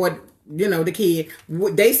said, or, the kid,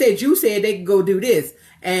 they said you said they could go do this.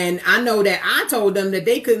 And I know that I told them that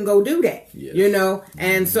they couldn't go do that,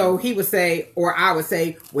 And so he would say, or I would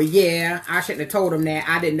say, well, yeah, I shouldn't have told him that.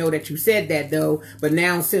 I didn't know that you said that though. But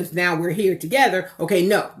since we're here together, okay,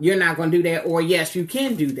 no, you're not going to do that. Or yes, you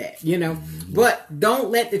can do that, But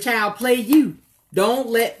don't let the child play you. Don't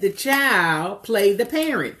let the child play the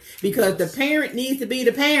parent, because the parent needs to be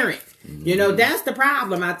the parent. That's the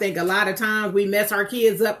problem. I think a lot of times we mess our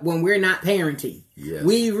kids up when we're not parenting. Yes.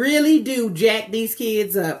 We really do jack these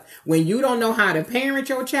kids up when you don't know how to parent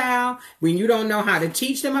your child, when you don't know how to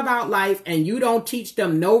teach them about life, and you don't teach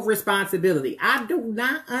them no responsibility. I do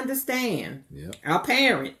not understand a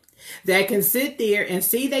parent that can sit there and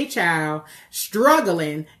see their child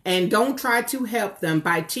struggling and don't try to help them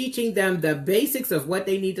by teaching them the basics of what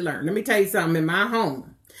they need to learn. Let me tell you something. In my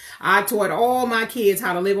home, I taught all my kids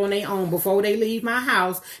how to live on their own before they leave my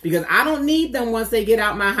house, because I don't need them once they get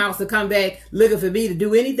out my house to come back looking for me to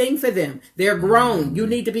do anything for them. They're grown. You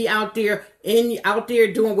need to be out there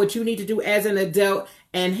doing what you need to do as an adult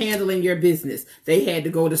and handling your business. They had to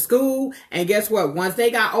go to school, and guess what? Once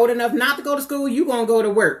they got old enough not to go to school, you gonna go to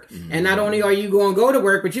work. And not only are you gonna go to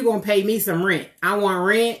work, but you gonna pay me some rent. I want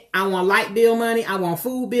rent, I want light bill money, I want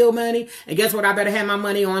food bill money, and guess what? I better have my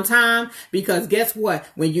money on time, because guess what?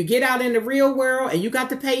 When you get out in the real world and you got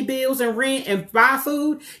to pay bills and rent and buy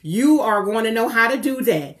food, you are going to know how to do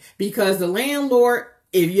that, because the landlord,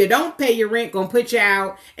 if you don't pay your rent, gonna put you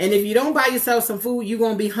out. And if you don't buy yourself some food, you're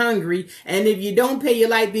gonna be hungry. And if you don't pay your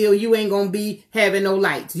light bill, you ain't gonna be having no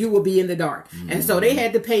lights. You will be in the dark. And so they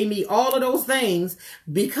had to pay me all of those things,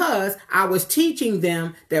 because I was teaching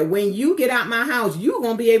them that when you get out my house, you're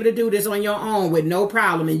gonna be able to do this on your own with no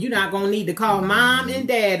problem. And you're not gonna need to call mom and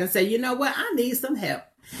dad and say, you know what, I need some help.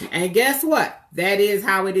 And guess what? That is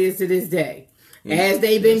how it is to this day. As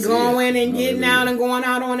they've been going and getting out and going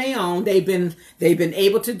out on their own, they've been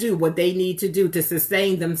able to do what they need to do to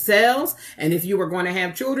sustain themselves. And if you are going to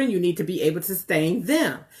have children, you need to be able to sustain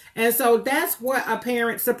them. And so that's what a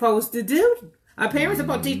parent's supposed to do. A parent's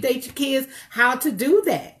supposed to teach their kids how to do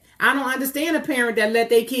that. I don't understand a parent that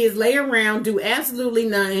let their kids lay around, do absolutely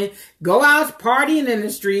nothing, go out partying in the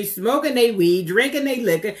streets, smoking their weed, drinking their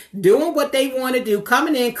liquor, doing what they want to do,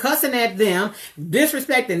 coming in, cussing at them,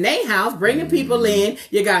 disrespecting their house, bringing people in.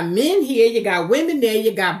 You got men here, you got women there,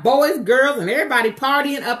 you got boys, girls, and everybody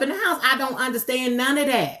partying up in the house. I don't understand none of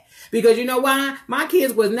that. Because you know why? My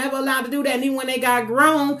kids was never allowed to do that. And even when they got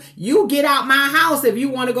grown, you get out my house if you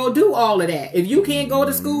want to go do all of that. If you can't go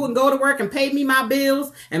to school and go to work and pay me my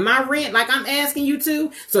bills and my rent like I'm asking you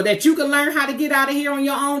to, so that you can learn how to get out of here on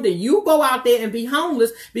your own, then you go out there and be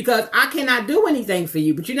homeless, because I cannot do anything for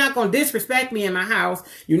you. But you're not going to disrespect me in my house.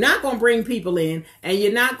 You're not going to bring people in, and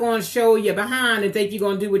you're not going to show your behind and think you're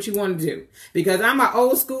going to do what you want to do. Because I'm an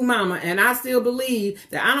old school mama, and I still believe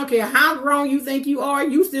that I don't care how grown you think you are,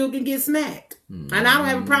 you still can get smacked. And I don't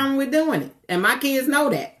have a problem with doing it. And my kids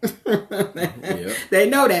know that. They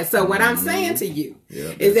know that. So what I'm saying to you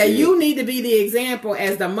is that you need to be the example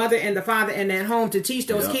as the mother and the father in that home to teach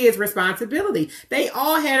those kids responsibility. They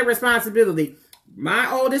all had a responsibility. My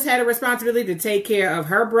oldest had a responsibility to take care of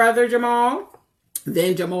her brother Jamal.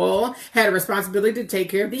 Then Jamal had a responsibility to take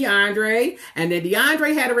care of DeAndre. And then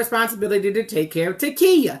DeAndre had a responsibility to take care of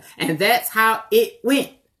Takia. And that's how it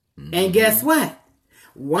went. And guess what?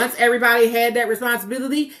 Once everybody had that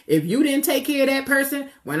responsibility, if you didn't take care of that person,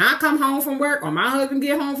 when I come home from work or my husband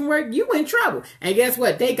get home from work, you in trouble. And guess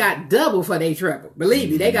what? They got double for their trouble.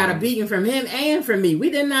 Believe me, they got a beating from him and from me. We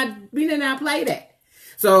did not play that.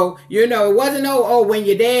 So, it wasn't when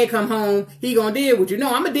your dad come home, he gonna deal with you.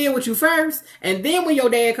 No, I'm gonna deal with you first. And then when your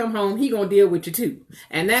dad come home, he gonna deal with you too.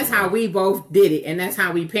 And that's how we both did it. And that's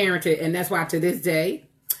how we parented. And that's why to this day,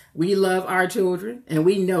 we love our children, and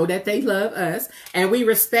we know that they love us, and we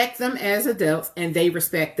respect them as adults, and they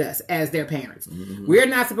respect us as their parents. We're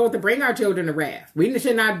not supposed to bring our children to wrath. We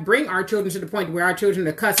should not bring our children to the point where our children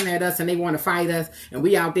are cussing at us and they want to fight us, and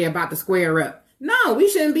we out there about to square up. No, we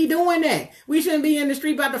shouldn't be doing that. We shouldn't be in the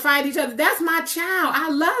street about to fight each other. That's my child. I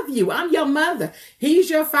love you. I'm your mother. He's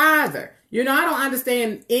your father. You know, I don't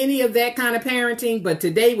understand any of that kind of parenting, but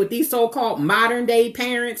today with these so-called modern day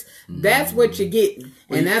parents, that's what you're getting.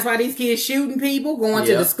 And that's why these kids shooting people, going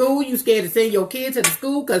to the school. You scared to send your kid to the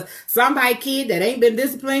school because somebody kid that ain't been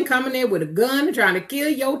disciplined coming in with a gun and trying to kill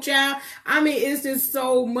your child. I mean, it's just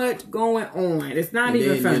so much going on. It's not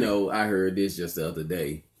even funny. You know, I heard this just the other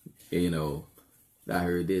day. You know, I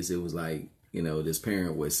heard this. It was like, you know, this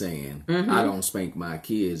parent was saying, I don't spank my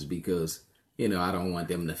kids because, you know, I don't want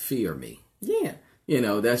them to fear me. Yeah. You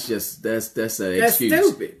know, that's an excuse. That's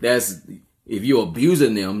stupid. That's if you're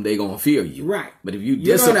abusing them, they're gonna fear you. Right. But if you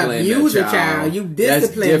discipline abuse a child, you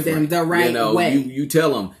discipline them the right you know, way. You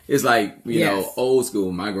tell them. It's like, you know, old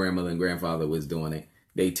school. My grandmother and grandfather was doing it.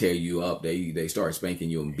 They tear you up. They start spanking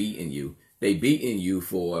you and beating you. They beating you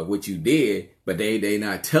for what you did, but they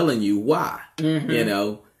not telling you why. You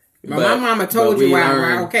know. But my mama told you why.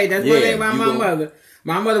 Right? Okay, that's one thing about my mother.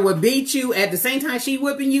 My mother would beat you at the same time she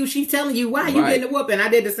whipping you. She's telling you why you getting a whooping. I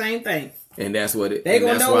did the same thing. And that's what it. They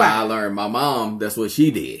gonna that's know why I learned. My mom. That's what she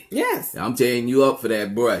did. Yes. I'm tearing you up for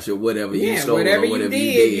that brush or whatever you stole whatever or whatever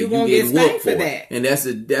you did. You gonna get spanked for that. And that's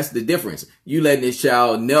the difference. You letting this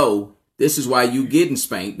child know this is why you getting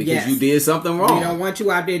spanked because you did something wrong. We don't want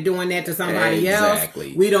you out there doing that to somebody else.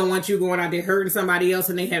 We don't want you going out there hurting somebody else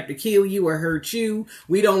and they have to kill you or hurt you.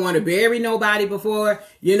 We don't want to bury nobody before,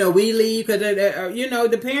 you know, we leave because, you know,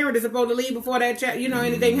 the parent is supposed to leave before that child, you know,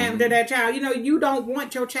 anything happened to that child. You know, you don't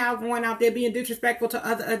want your child going out there being disrespectful to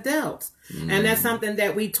other adults. And that's something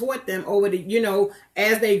that we taught them over the, you know,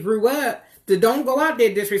 as they grew up. To don't go out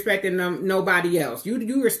there disrespecting nobody else.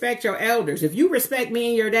 You respect your elders. If you respect me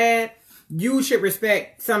and your dad, you should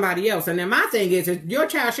respect somebody else. And then my thing is your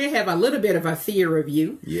child should have a little bit of a fear of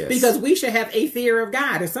you. Yes. Because we should have a fear of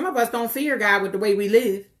God. And some of us don't fear God with the way we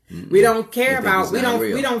live. We don't care about, we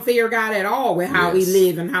don't fear God at all with how we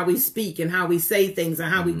live and how we speak and how we say things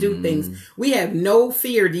and how we do things. We have no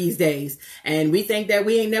fear these days. And we think that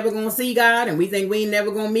we ain't never going to see God and we think we ain't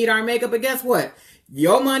never going to meet our maker. But guess what?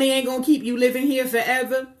 Your money ain't going to keep you living here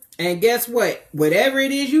forever. And guess what? Whatever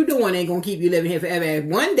it is you doing ain't going to keep you living here forever.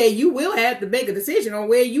 And one day you will have to make a decision on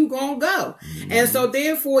where you going to go. And so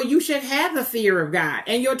therefore you should have a fear of God.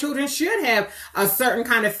 And your children should have a certain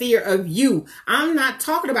kind of fear of you. I'm not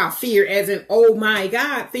talking about fear as in, oh my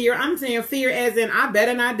God, fear. I'm saying fear as in, I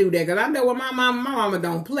better not do that. Because I know what my mama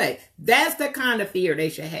don't play. That's the kind of fear they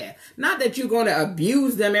should have. Not that you're going to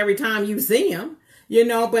abuse them every time you see them. You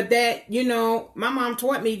know, but that, you know, my mom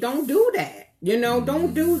taught me, don't do that. You know,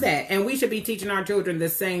 don't do that. And we should be teaching our children the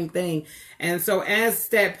same thing. And so as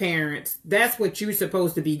step parents, that's what you're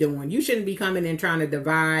supposed to be doing. You shouldn't be coming in trying to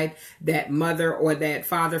divide that mother or that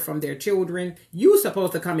father from their children. You're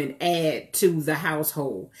supposed to come and add to the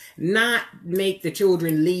household, not make the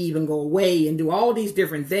children leave and go away and do all these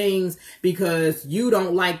different things because you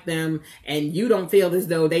don't like them and you don't feel as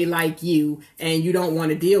though they like you and you don't want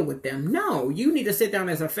to deal with them. No, you need to sit down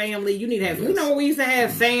as a family. You need to have, you know, we used to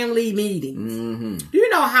have family meetings. Do you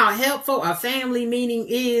know how helpful a family meeting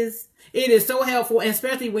is? It is so helpful,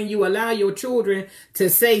 especially when you allow your children to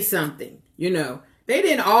say something. You know, they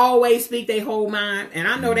didn't always speak their whole mind. And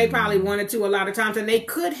I know they probably wanted to a lot of times, and they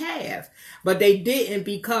could have, but they didn't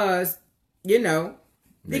because, you know,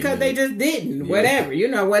 because they just didn't, whatever, you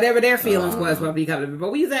know, whatever their feelings was because of it.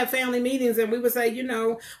 But we used to have family meetings and we would say, you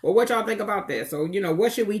know, well, what y'all think about this? Or, you know,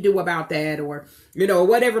 what should we do about that? Or, you know,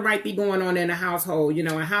 whatever might be going on in the household, you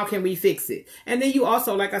know, and how can we fix it? And then you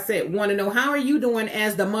also, like I said, want to know, how are you doing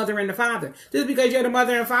as the mother and the father? Just because you're the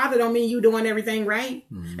mother and father don't mean you doing everything right.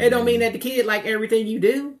 It don't mean that the kid like everything you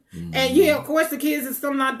do. And yeah, of course the kids is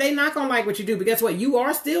still not, they not going to like what you do. But guess what? You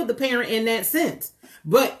are still the parent in that sense.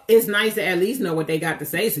 But it's nice to at least know what they got to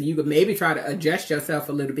say so you could maybe try to adjust yourself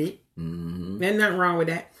a little bit. There's nothing wrong with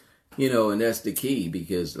that. You know, and that's the key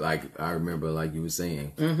because, like, I remember, like you were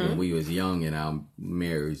saying, when we was young in our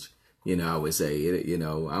marriage, you know, I would say, you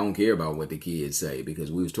know, I don't care about what the kids say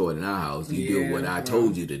because we was taught in our house, you do what I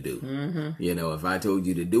told you to do. You know, if I told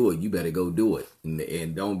you to do it, you better go do it.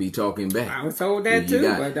 And don't be talking back. I was told that too,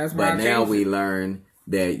 but that's why. But now we learn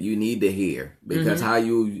that you need to hear because how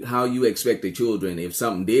you expect the children, if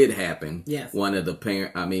something did happen, one of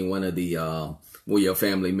the where your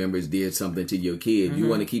family members did something to your kid, you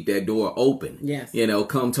want to keep that door open. You know,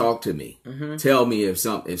 come talk to me. Tell me if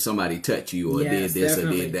somebody touched you or did this or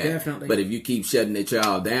did that. Definitely. But if you keep shutting the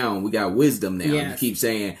child down, we got wisdom now. You keep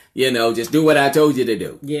saying, you know, just do what I told you to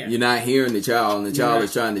do. You're not hearing the child, and the child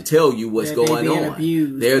is trying to tell you what's going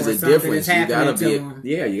on. There's a difference. You gotta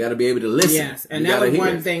you gotta be able to listen. And that was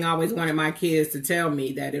one thing I always wanted my kids to tell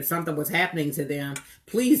me, that if something was happening to them,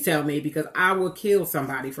 please tell me, because I will kill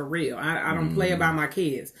somebody for real. I don't play about my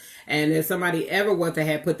kids. And if somebody ever was to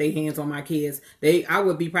have put their hands on my kids, I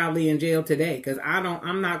would be probably in jail today, because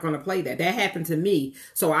I'm not going to play that. That happened to me.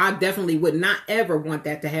 So I definitely would not ever want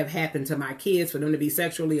that to have happened to my kids, for them to be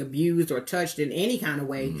sexually abused or touched in any kind of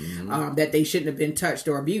way that they shouldn't have been touched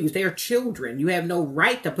or abused. They're children. You have no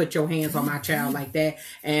right to put your hands on my child like that.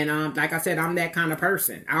 And like I said, I'm that kind of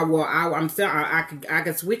person. I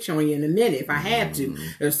could switch on you in a minute if I have to.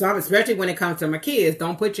 There's some, especially when it comes to my kids.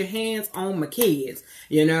 Don't put your hands on my kids.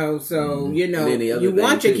 So you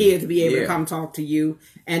want your kids to be able to come talk to you.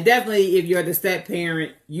 And definitely, if you're the step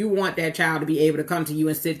parent, you want that child to be able to come to you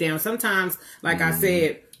and sit down. Sometimes, like I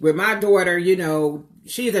said, with my daughter,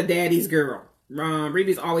 she's a daddy's girl.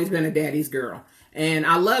 Reeby's always been a daddy's girl. And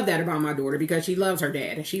I love that about my daughter, because she loves her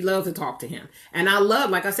dad and she loves to talk to him. And I love,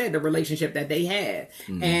 like I said, the relationship that they had.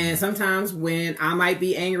 And sometimes when I might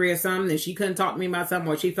be angry or something and she couldn't talk to me about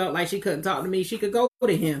something, or she felt like she couldn't talk to me, she could go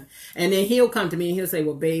to him. And then he'll come to me and he'll say,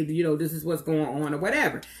 well, babe, this is what's going on, or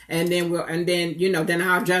whatever. And then then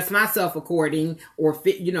I'll adjust myself according, or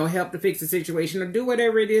help to fix the situation, or do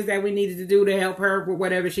whatever it is that we needed to do to help her with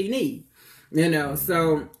whatever she needs.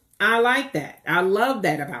 So I like that. I love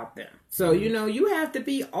that about them. So, you have to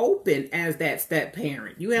be open as that step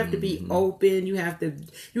parent. You have to be open. You have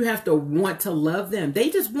to want to love them. They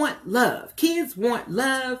just want love. Kids want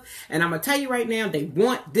love. And I'm going to tell you right now, they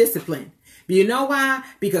want discipline. You know why?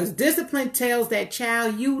 Because discipline tells that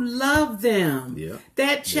child you love them. Yeah.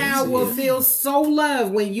 That child will feel so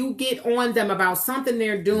loved when you get on them about something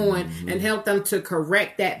they're doing and help them to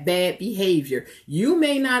correct that bad behavior. You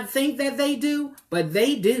may not think that they do, but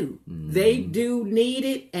they do. They do need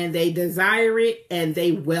it, and they desire it, and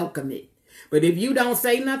they welcome it. But if you don't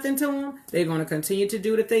say nothing to them, they're going to continue to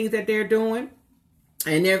do the things that they're doing.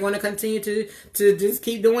 And they're going to continue to just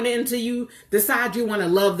keep doing it until you decide you want to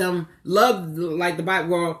love them. Love, like the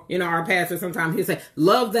Bible, our pastor sometimes he'll say,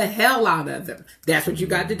 love the hell out of them. That's what you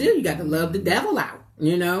got to do. You got to love the devil out,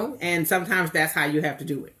 and sometimes that's how you have to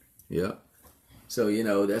do it. Yeah. So,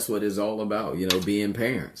 that's what it's all about, being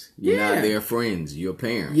parents. You're not their friends, you're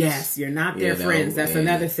parents. Yes, you're not their friends. That's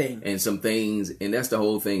another thing. And some things, and that's the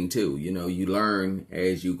whole thing too. You learn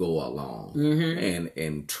as you go along,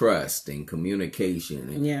 and trust and communication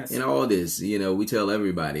and all this. We tell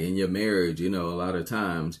everybody in your marriage, a lot of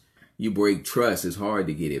times you break trust, it's hard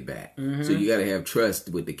to get it back. So you got to have trust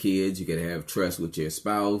with the kids. You got to have trust with your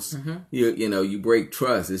spouse. You break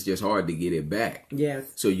trust, it's just hard to get it back. Yes.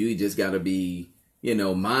 So you just got to be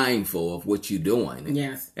mindful of what you're doing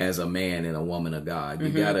as a man and a woman of God.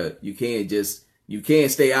 You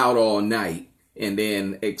can't stay out all night and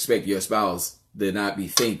then expect your spouse to not be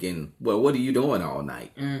thinking, well, what are you doing all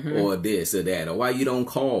night? Or this or that, or why you don't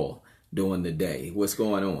call during the day? What's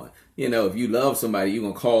going on? If you love somebody, you're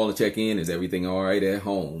going to call to check in. Is everything all right at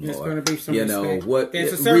home? There's going to be some respect.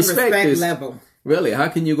 There's a certain respect level. Really, how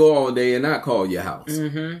can you go all day and not call your house?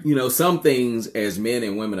 Some things as men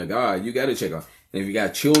and women of God, you got to check on. And if you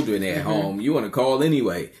got children at home, you want to call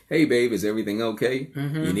anyway. Hey, babe, is everything okay?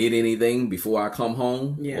 You need anything before I come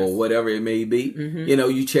home? Or whatever it may be?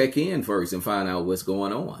 You check in first and find out what's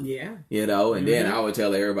going on. Yeah. And then I would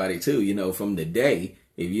tell everybody too, from the day,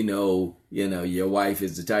 if your wife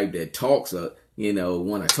is the type that talks,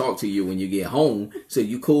 want to talk to you when you get home, so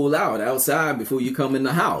you cool out outside before you come in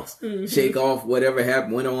the house. Shake off whatever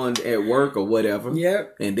went on at work or whatever.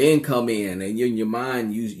 And then come in, and in your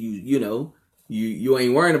mind, you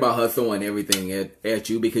ain't worrying about her throwing everything at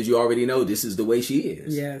you, because you already know this is the way she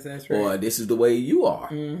is. Yes, that's right. Or this is the way you are.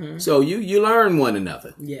 So you learn one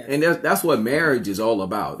another. Yes. And that's what marriage is all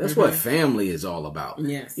about. That's what family is all about.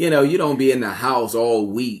 Yes. You don't be in the house all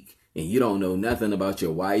week and you don't know nothing about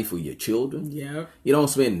your wife or your children. Yeah. You don't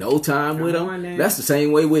spend no time with them. That's the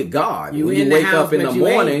same way with God. When you wake up in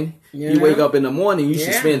the morning, you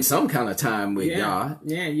should spend some kind of time with God.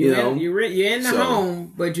 Yeah, you're in the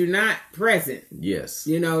home, but you're not present. Yes.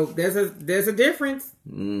 There's a difference.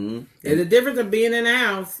 There's a difference of being in the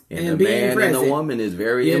house and being present. The man and the woman is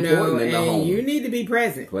very important in the home. You need to be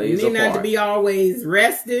present. Plays you need a not part. to be always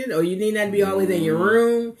rested, or you need not to be always in your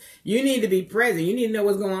room. You need to be present. You need to know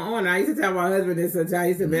what's going on. I used to tell my husband this sometimes. I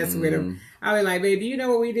used to mess with him. I was like, babe, do you know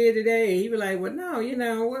what we did today? He was like, well, no,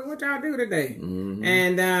 what y'all do today?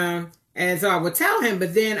 And so I would tell him,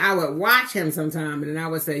 but then I would watch him sometime, and then I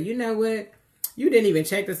would say, you know what? You didn't even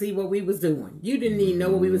check to see what we was doing. You didn't even know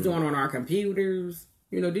what we was doing on our computers.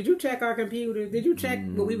 Did you check our computer? Did you check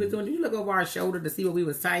what we was doing? Did you look over our shoulder to see what we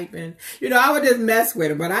was typing? I would just mess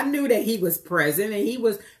with him, but I knew that he was present and he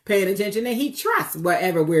was paying attention, and he trusts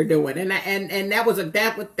whatever we're doing. And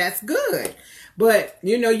that's good. But,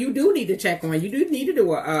 you know, you do need to check on, you do need to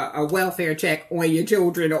do a welfare check on your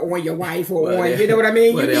children or on your wife or on, you know what I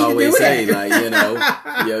mean? Well, you they need always to do say, that. like, you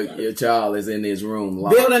know, your child is in this room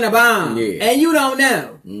locked. Building a bomb. Yeah. And you don't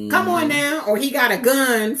know. Come on now. Or he got a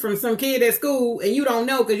gun from some kid at school and you don't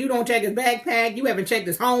know because you don't check his backpack. You haven't checked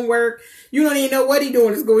his homework. You don't even know what he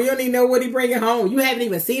doing at school. You don't even know what he bringing home. You haven't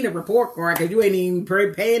even seen a report card because you ain't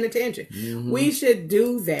even paying attention. We should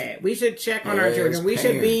do that. We should check on our children. We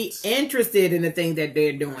should be interested in the things that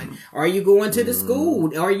they're doing. Are you going to the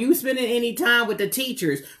school? Are you spending any time with the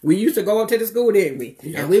teachers? We used to go up to the school, didn't we?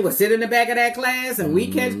 And we would sit in the back of that class and we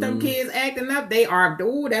catch them kids acting up. They are,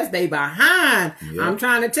 that's they behind. I'm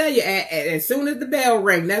trying to tell you, as soon as the bell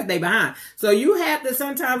rings, that's they behind. So you have to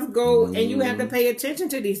sometimes go and you have to pay attention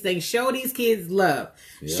to these things. Show these kids love.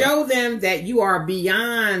 Show them that you are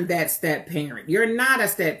beyond that step parent. You're not a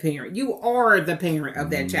step parent. You are the parent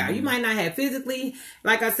of that child. You might not have physically,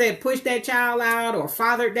 like I said, pushed that child out or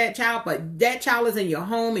fathered that child, but that child is in your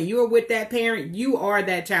home and you're with that parent. You are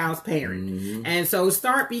that child's parent. And so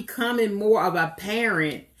start becoming more of a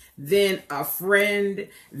parent than a friend,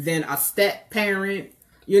 than a step parent,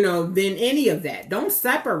 you know, than any of that. Don't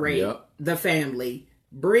separate the family.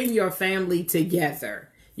 Bring your family together.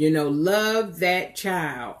 You know, love that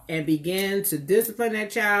child and begin to discipline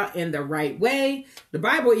that child in the right way. The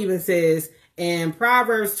Bible even says in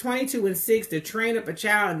Proverbs 22:6 to train up a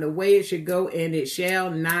child in the way it should go and it shall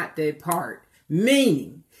not depart.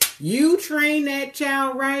 Meaning, you train that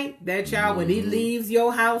child right, that child when he leaves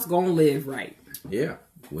your house gonna live right. Yeah.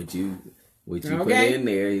 What you put in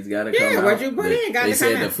there, he's got to come out. Yeah, what you put in got to come out. They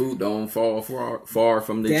said the fruit don't fall far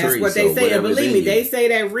from the tree. That's what they say. And believe me, they say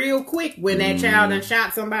that real quick when that child done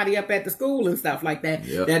shot somebody up at the school and stuff like that.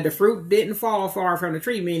 That the fruit didn't fall far from the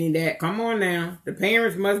tree, meaning that, come on now, the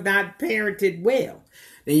parents must not parented well.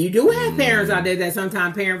 Then you do have parents out there that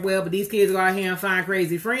sometimes parent well, but these kids go out here and find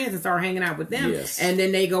crazy friends and start hanging out with them, and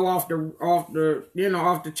then they go off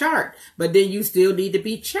the chart. But then you still need to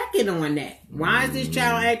be checking on that. Why is this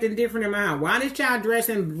child acting different in my house? Why is this child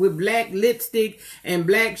dressing with black lipstick and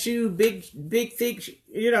black shoes, big thick,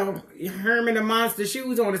 Herman the Monster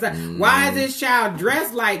shoes on the side? Why is this child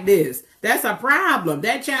dressed like this? That's a problem.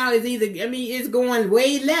 That child is it's going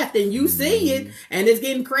way left and you see it, and it's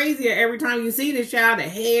getting crazier every time you see this child, the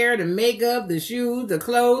hair, the makeup, the shoes, the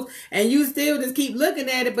clothes, and you still just keep looking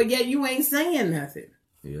at it, but yet you ain't saying nothing.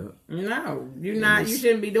 Yeah. No, you're not. You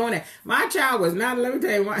shouldn't be doing that. My child was not. Let me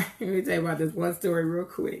tell you about this one story real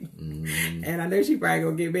quick. And I know she probably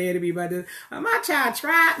gonna get mad at me about this. My child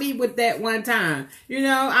tried me with that one time.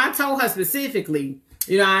 I told her specifically.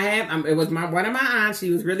 It was one of my aunts. She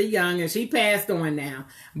was really young and she passed on now.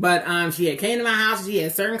 But she had came to my house and she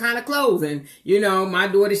had certain kind of clothes. And, my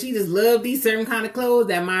daughter, she just loved these certain kind of clothes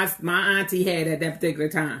that my auntie had at that particular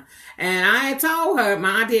time. And I had told her,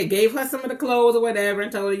 my auntie had gave her some of the clothes or whatever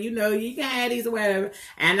and told her, you can have these or whatever.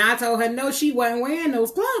 And I told her, no, she wasn't wearing those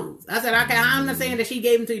clothes. I said, okay, I'm not saying that she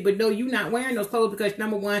gave them to you, but no, you're not wearing those clothes because,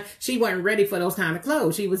 number one, she wasn't ready for those kind of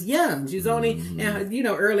clothes. She was young. She was only in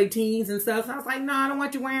her, early teens and stuff. So I was like, no, I don't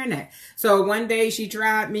want you wearing that. So one day she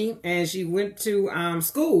tried me and she went to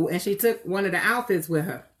school and she took one of the outfits with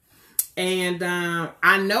her. And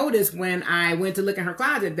I noticed when I went to look in her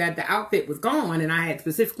closet that the outfit was gone, and I had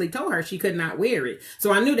specifically told her she could not wear it.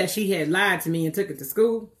 So I knew that she had lied to me and took it to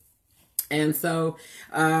school. And so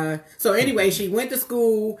anyway, she went to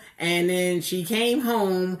school and then she came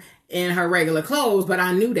home in her regular clothes, but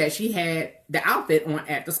I knew that she had the outfit on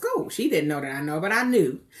at the school. She didn't know that I know, but I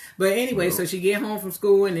knew. But anyway, so she get home from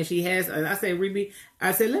school and then she has, I said, Ruby,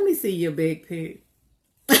 let me see your big pig.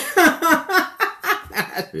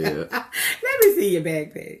 Let me see your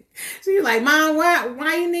backpack. She's like, Mom,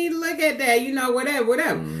 why you need to look at that?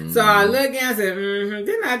 Whatever. So I look and I said,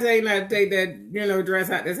 didn't I tell you not to take that, dress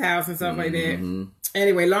out this house and stuff like that?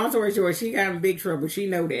 Anyway, long story short, she got in big trouble. She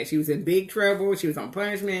know that. She was in big trouble. She was on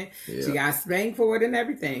punishment. Yeah. She got spanked for it and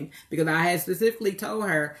everything because I had specifically told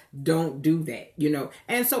her, don't do that,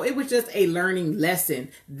 And so it was just a learning lesson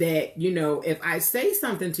that, if I say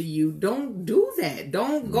something to you, don't do that.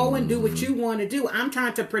 Don't go and do what you want to do. I'm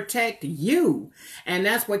trying to protect you. And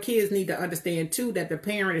that's what kids need to understand too, that the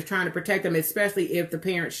parent is trying to protect them, especially if the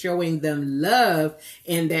parent's showing them love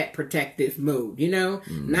in that protective mood,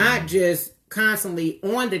 not just constantly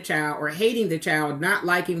on the child or hating the child, not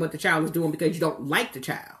liking what the child is doing because you don't like the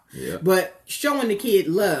child. But showing the kid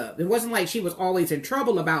love. It wasn't like she was always in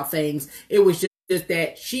trouble about things. It was just Just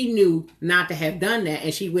that she knew not to have done that,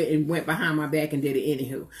 and she went behind my back and did it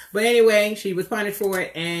anywho. But anyway, she was punished for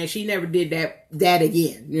it, and she never did that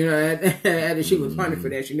again. You know, after she was punished for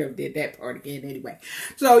that, she never did that part again anyway.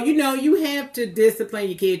 So, you know, you have to discipline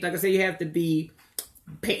your kids. Like I said, you have to be,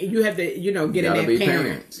 you have to, you know, get in that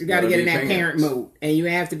parent. You got to get in that parent mode, and you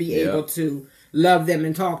have to be able to love them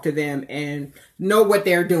and talk to them and know what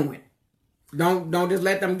they're doing. Don't just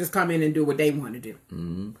let them just come in and do what they want to do.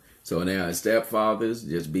 Mm-hmm. So now, as stepfathers,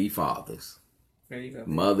 just be fathers. There you go.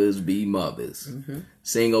 Mothers, be mothers. Mm-hmm.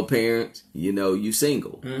 Single parents, you know, you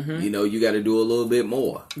single. Mm-hmm. You know, you got to do a little bit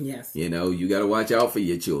more. Yes. You know, you got to watch out for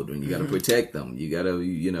your children. You got to protect them. You got to,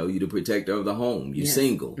 you know, you're the protector of the home. You're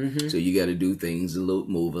single. Mm-hmm. So you got to do things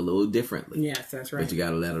move a little differently. Yes, that's right. But you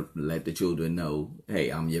got to let the children know,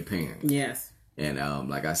 hey, I'm your parent. Yes. And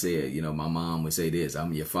like I said, you know, my mom would say this,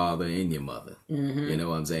 I'm your father and your mother. Mm-hmm. You know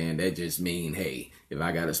what I'm saying? That just mean, hey, if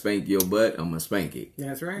I got to spank your butt, I'm going to spank it.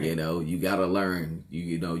 That's right. You know, you got to learn.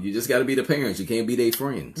 You know, you just got to be the parents. You can't be their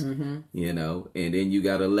friends. Mm-hmm. You know, and then you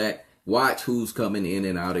got to watch who's coming in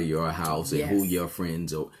and out of your house and who your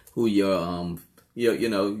friends or who your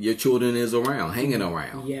your children is around, hanging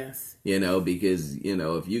around. Yes. You know, because, you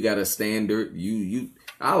know, if you got a standard,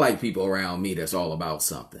 I like people around me that's all about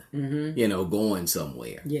something, you know, going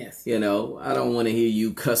somewhere. Yes. You know, I don't want to hear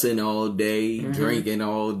you cussing all day, drinking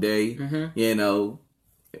all day, you know,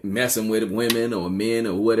 messing with women or men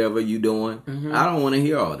or whatever you doing. I don't want to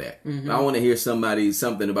hear all that. I want to hear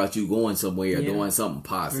something about you going somewhere, doing something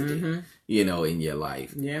positive, you know, in your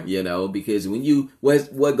life. Yeah. You know, because when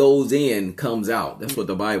what goes in comes out. That's what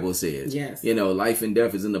the Bible says. Yes. You know, life and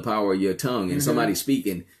death is in the power of your tongue, and somebody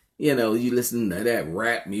speaking. You know, you listen to that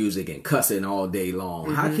rap music and cussing all day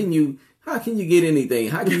long. How can you get anything?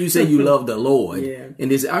 How can you say you love the Lord? Yeah.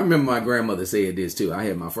 And I remember my grandmother said this too. I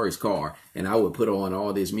had my first car and I would put on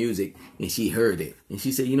all this music and she heard it. And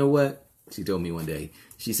she said, you know what? She told me one day,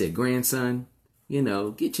 she said, grandson, you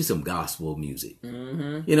know, get you some gospel music.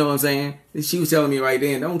 You know what I'm saying? And she was telling me right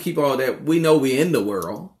then, don't keep all that. We know we're in the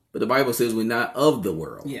world. But the Bible says we're not of the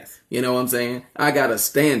world. Yes. You know what I'm saying? I got a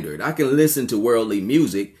standard. I can listen to worldly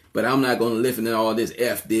music, but I'm not going to listen to all this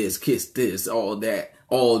F this, kiss this, all that,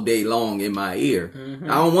 all day long in my ear.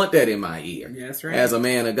 I don't want that in my ear. That's right. As a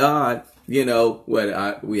man of God, you know,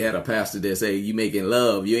 we had a pastor that say, you making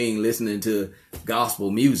love, you ain't listening to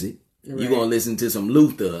gospel music. Right. You're going to listen to some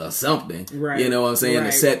Luther or something, you know what I'm saying,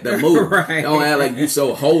 to set the mood. Don't act like you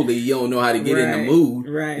so holy, you don't know how to get in the mood,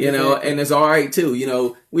 you know, and it's all right, too. You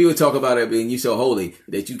know, we would talk about it being you so holy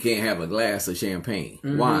that you can't have a glass of champagne,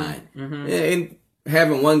 wine. And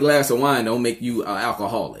having one glass of wine don't make you an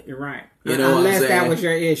alcoholic. Right. You know unless what I'm saying? that was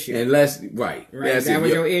your issue. Unless, that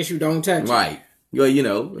was your issue, don't touch it. Right. You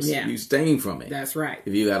know, you staying from it. That's right.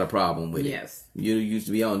 If you got a problem with it. You used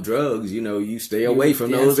to be on drugs, you know, you stay away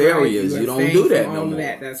from those areas. You don't do that no more.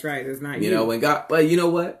 That's right. That's not you know, but you know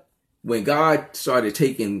what? When God started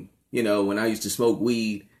taking, you know, when I used to smoke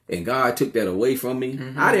weed and God took that away from me,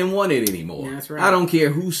 I didn't want it anymore. That's right. I don't care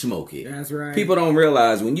who smoke it. That's right. People don't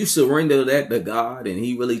realize when you surrender that to God and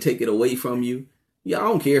he really take it away from you, I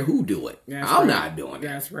don't care who do it. I'm not doing it.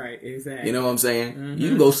 That's right. Exactly. You know what I'm saying? You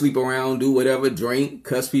can go sleep around, do whatever, drink,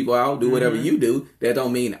 cuss people out, do whatever you do. That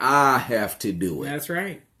don't mean I have to do it. That's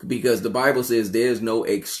right. Because the Bible says there's no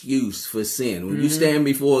excuse for sin. When you stand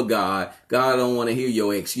before God, God don't want to hear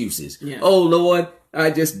your excuses. Yeah. Oh, Lord,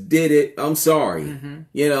 I just did it. I'm sorry.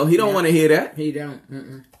 You know, he don't want to hear that. He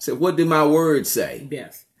don't. So what did my word say?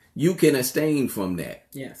 Yes. You can abstain from that.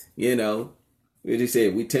 Yes. You know. As he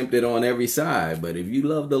said, we tempted on every side, but if you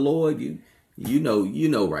love the Lord, you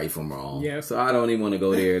know right from wrong. Yeah. So I don't even want to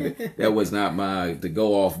go there. That was not to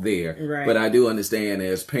go off there. Right. But I do understand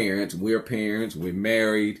as parents, we're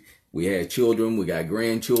married, we had children, we got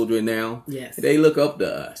grandchildren now. Yes. They look up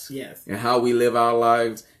to us. Yes. And how we live our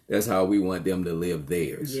lives, that's how we want them to live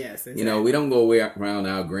theirs. Yes. Exactly. You know, we don't go around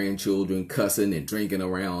our grandchildren cussing and drinking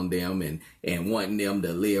around them and wanting them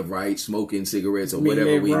to live right, smoking cigarettes or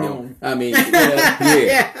whatever we know. I mean,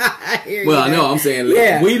 well, no, I'm saying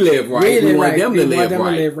we live right. We want them to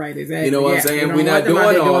live right. Exactly. You know what I'm saying? We're not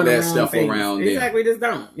doing all that stuff around them. Exactly. We just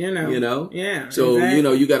don't. You know. Yeah. So you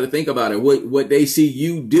know, you got to think about it. What they see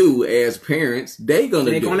you do as parents, they're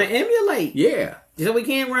gonna emulate. Yeah. So we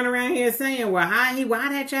can't run around here saying, "Well, why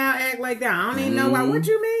that child act like that?" I don't even know why. What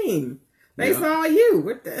you mean? They saw you.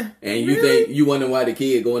 What the? And you think you wonder why the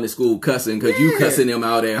kid going to school cussing because you cussing them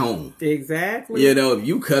out at home. Exactly. You know, if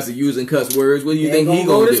you cussing using cuss words, what do you think he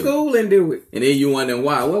gonna do? Go to school and do it. And then you wonder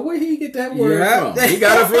why. Well, where he get that word from? He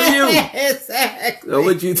got it from you. Exactly. So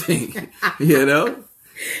what you think? You know.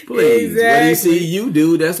 Please, Exactly. what he see you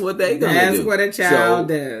do, that's what they gonna do. That's what a child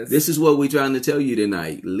does. This is what we're trying to tell you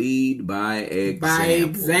tonight. Lead by example. By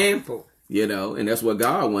example. You know, and that's what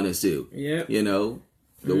God wants us to. Yep. You know,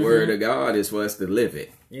 the word of God is for us to live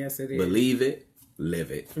it. Yes, it is. Believe it,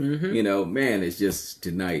 live it. You know, man, it's just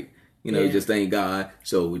tonight. You know, Yeah. just thank God.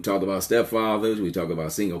 So we talk about stepfathers, we talk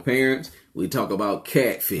about single parents, we talk about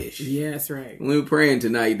catfish. Yes, right. We're praying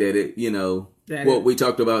tonight that it, you know, we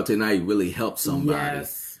talked about tonight really helps somebody.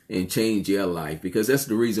 Yes. And change your life, because that's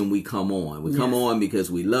the reason we come on. We come on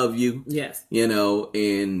because we love you. Yes. You know,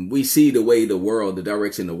 and we see the way the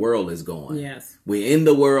direction the world is going. Yes. We're in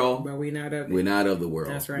the world, But we're not of it. we're not of the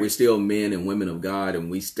world. That's right. We're still men and women of God,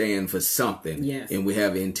 and we stand for something. Yes. And we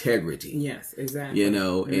have integrity. Yes, exactly. You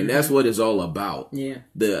know, and that's what it's all about. Yeah.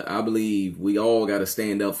 I believe we all got to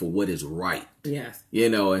stand up for what is right. Yes. You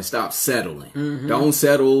know, and stop settling. Don't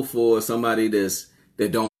settle for somebody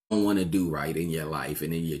that don't want to do right in your life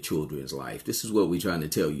and in your children's life. This is what we're trying to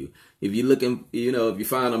tell you. If you're looking, you know, if you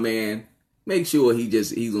find a man, make sure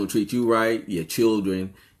he's going to treat you right, your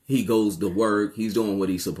children. He goes to work. He's doing what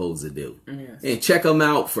he's supposed to do. Yes. And check him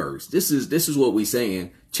out first. This is what we're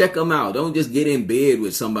saying. Check them out. Don't just get in bed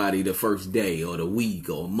with somebody the first day or the week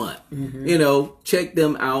or month. You know, check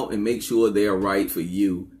them out and make sure they're right for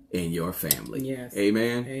you and your family. Yes.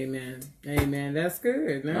 Amen. Amen. Amen. That's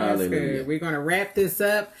good. No, that's Hallelujah. good. We're going to wrap this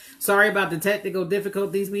up. Sorry about the technical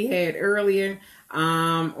difficulties we had earlier.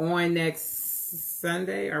 On next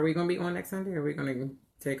Sunday. Are we going to be on next Sunday? Or are we going to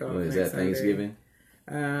take off? Or is next that Thanksgiving?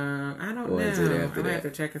 I don't know. Or is it after I'll that? have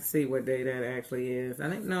to check and see what day that actually is. I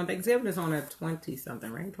think Thanksgiving is on a 20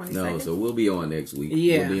 something, right? 22nd? No, so we'll be on next week.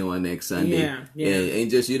 Yeah. We'll be on next Sunday. Yeah.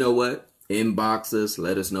 And just, you know what? Inbox us.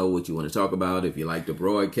 Let us know what you want to talk about. If you like the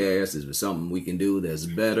broadcast, is there something we can do that's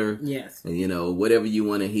better? Yes. And, you know, whatever you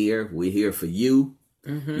want to hear, we're here for you.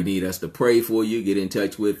 You need us to pray for you. Get in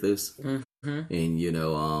touch with us. And, you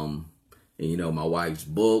know, my wife's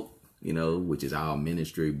book, you know, which is our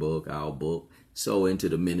ministry book, our book. So into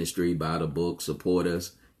the ministry, buy the book, support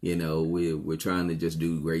us. You know, we're trying to just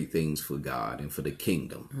do great things for God and for the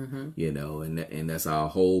kingdom, you know, and that's our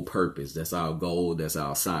whole purpose. That's our goal. That's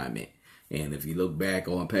our assignment. And if you look back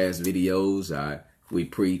on past videos, we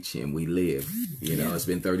preach and we live. You know, it's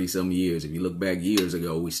been 30-some years. If you look back years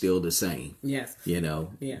ago, we're still the same. Yes. You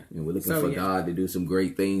know, and we're looking for God to do some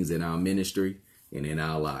great things in our ministry and in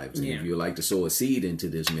our lives. And if you'd like to sow a seed into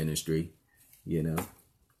this ministry, you know.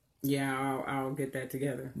 Yeah, I'll get that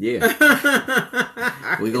together. Yeah.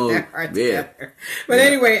 We're going to But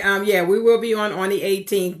anyway, we will be on the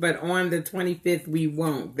 18th, but on the 25th we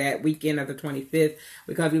won't. That weekend of the 25th,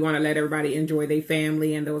 because we want to let everybody enjoy their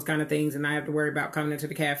family and those kind of things, and not have to worry about coming into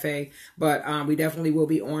the cafe. But we definitely will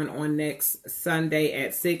be on next Sunday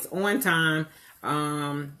at 6 on time.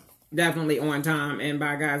 Definitely on time, and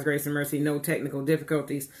by God's grace and mercy, no technical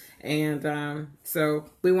difficulties. And so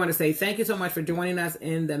we want to say thank you so much for joining us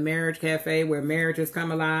in the Marriage Cafe, where marriages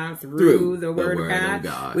come alive through the Word of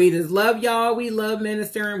God. We just love y'all. We love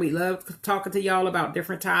ministering. We love talking to y'all about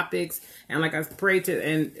different topics. And like I pray to,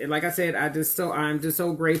 and like I said, I'm just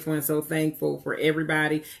so grateful and so thankful for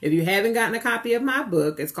everybody. If you haven't gotten a copy of my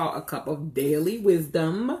book, it's called A Cup of Daily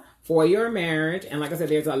Wisdom for Your Marriage. And like I said,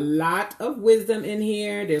 there's a lot of wisdom in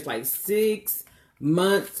here. There's like 6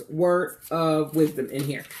 months worth of wisdom in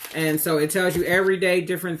here. And so it tells you every day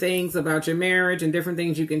different things about your marriage and different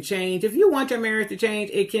things you can change. If you want your marriage to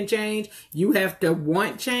change, it can change. You have to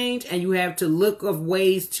want change, and you have to look of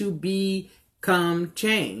ways to become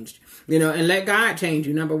changed. You know, and let God change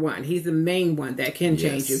you. Number one, He's the main one that can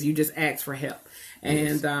change you if you just ask for help.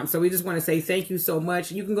 And so we just want to say thank you so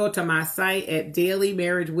much. You can go to my site at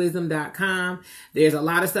dailymarriagewisdom.com. There's a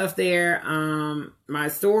lot of stuff there. My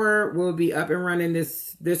store will be up and running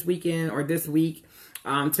this weekend or this week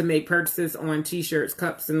to make purchases on t-shirts,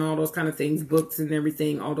 cups, and all those kind of things, books and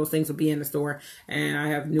everything. All those things will be in the store, and I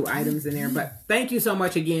have new items in there. But thank you so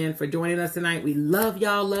much again for joining us tonight. We love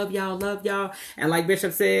y'all, love y'all, love y'all. And like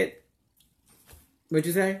Bishop said, what'd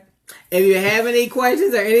you say? If you have any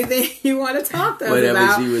questions or anything you want to talk to us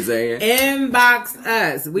about, she was saying, inbox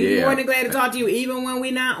us. We're more than glad to talk to you, even when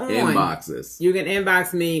we're not on. Inbox us. You can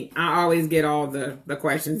inbox me. I always get all the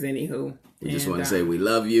questions, anywho. We just want to say we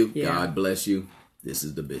love you. God bless you. This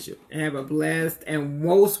is the Bishop. Have a blessed and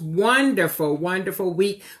most wonderful, wonderful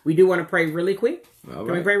week. We do want to pray really quick. Can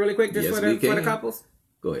we pray really quick just for the couples?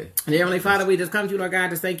 Go ahead. And Heavenly Father, we just come to you, Lord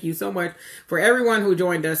God, to thank you so much for everyone who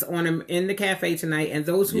joined us in the cafe tonight and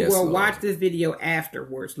those who will watch this video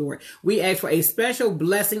afterwards, Lord. We ask for a special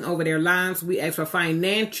blessing over their lives. We ask for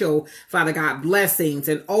financial, Father God, blessings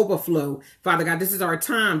and overflow. Father God, this is our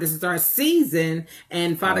time. This is our season.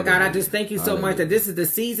 And Father God, I just thank you so much that this is the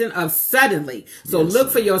season of suddenly. So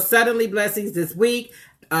look for your suddenly blessings this week.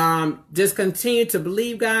 Just continue to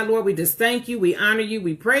believe, God, Lord. We just thank you. We honor you.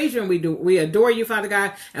 We praise you, and we adore you, Father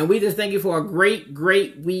God. And we just thank you for a great,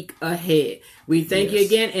 great week ahead. We thank you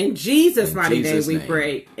again in Jesus' mighty name. We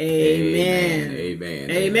pray. Amen. Amen.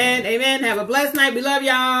 Amen. Amen. Have a blessed night. We love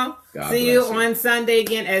y'all. See you on Sunday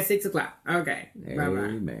again at 6:00. Okay. Bye-bye.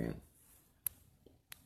 Amen.